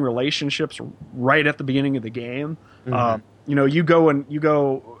strong relationships right at the beginning of the game. You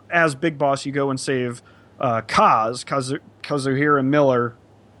go as Big Boss, you go and save Kazuhira Miller,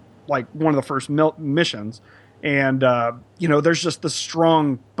 like one of the first missions. And, there's just this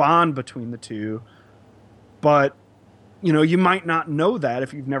strong bond between the two. But, you might not know that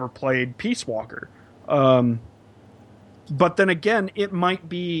if you've never played Peace Walker. But then again, it might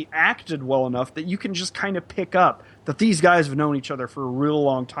be acted well enough that you can just kind of pick up that these guys have known each other for a real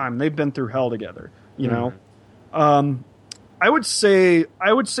long time. They've been through hell together, know? I would say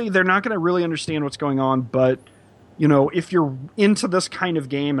they're not going to really understand what's going on, but if you're into this kind of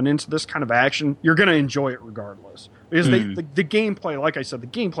game and into this kind of action, you're going to enjoy it regardless. Because the gameplay, like I said, the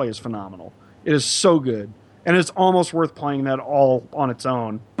gameplay is phenomenal. It is so good. And it's almost worth playing that all on its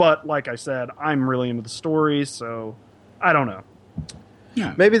own. But like I said, I'm really into the story, so I don't know.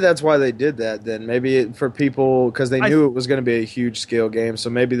 Yeah. Maybe that's why they did that then. Maybe for people, because they knew it was going to be a huge scale game, so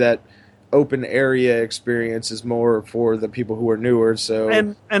maybe that open area experience is more for the people who are newer. So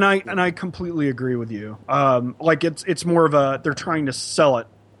and I completely agree with you. Like it's more of they're trying to sell it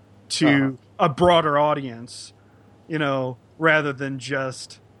to a broader audience, rather than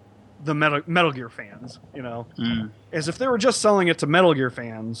just the Metal Gear fans. As if they were just selling it to Metal Gear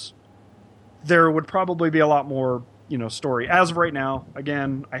fans, there would probably be a lot more story. As of right now,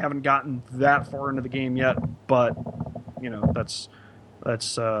 again, I haven't gotten that far into the game yet, but that's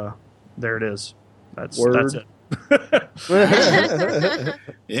there it is. That's it.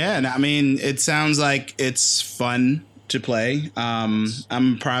 Yeah, and I mean, it sounds like it's fun to play.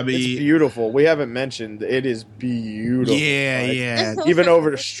 I'm probably It's beautiful. We haven't mentioned it is beautiful. Yeah. Even over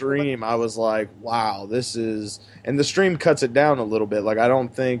the stream, I was like, "Wow, this is." And the stream cuts it down a little bit. Like I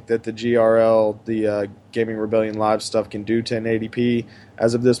don't think that the GRL, the Gaming Rebellion Live stuff, can do 1080p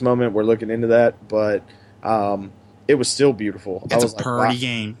as of this moment. We're looking into that, but it was still beautiful. It's a party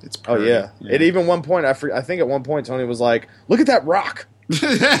game. It's pretty. Oh yeah. At even one point, I think at one point Tony was like, "Look at that rock."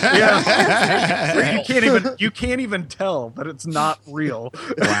 Yeah. you can't even tell that it's not real.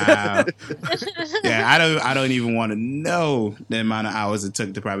 Wow. Yeah, I don't even want to know the amount of hours it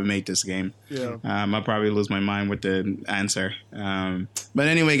took to probably make this game. Yeah. I'll probably lose my mind with the answer. But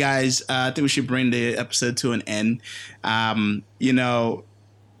anyway, guys, I think we should bring the episode to an end. I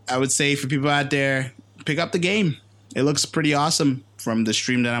would say for people out there, pick up the game. It looks pretty awesome from the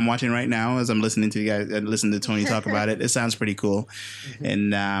stream that I'm watching right now as I'm listening to you guys and listening to Tony talk about it. It sounds pretty cool.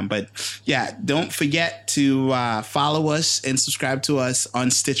 And but yeah, don't forget to follow us and subscribe to us on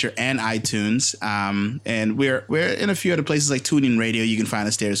Stitcher and iTunes. And we're in a few other places like TuneIn Radio. You can find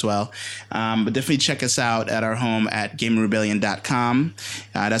us there as well. But definitely check us out at our home at GamingRebellion.com.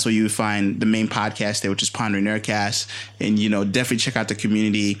 That's where you find the main podcast there, which is Pondering Nerdcast. And definitely check out the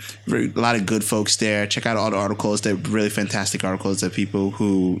community. A lot of good folks there. Check out all the articles. They're really fantastic articles that people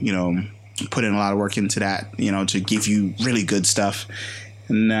who put in a lot of work into that to give you really good stuff.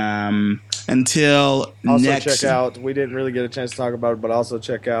 And until also next, check out, we didn't really get a chance to talk about it, but also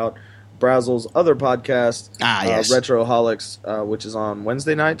check out Brazzle's other podcast, yes. Retroholics, which is on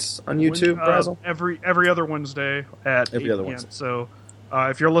Wednesday nights on YouTube. Brazzle, every other Wednesday at 8 p.m. Wednesday. So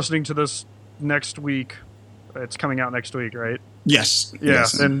if you're listening to this next week, it's coming out next week, right? Yes.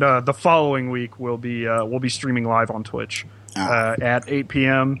 Yes. And the following week we'll be streaming live on Twitch at 8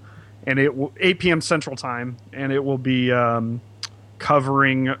 p.m. and 8 p.m. Central Time, and it will be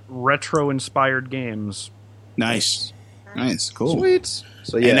covering retro-inspired games. Nice, cool, sweet.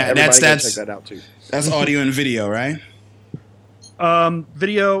 So yeah, everybody that's check that out too. That's audio and video, right?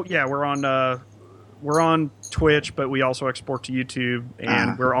 Video, yeah, we're on Twitch, but we also export to YouTube,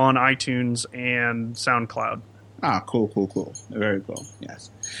 and we're on iTunes and SoundCloud. Cool. Very cool.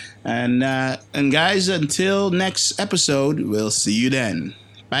 Yes. And guys, until next episode, we'll see you then.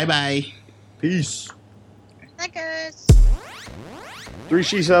 Bye-bye. Peace. Hi, guys. 3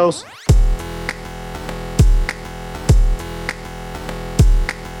 Shisos.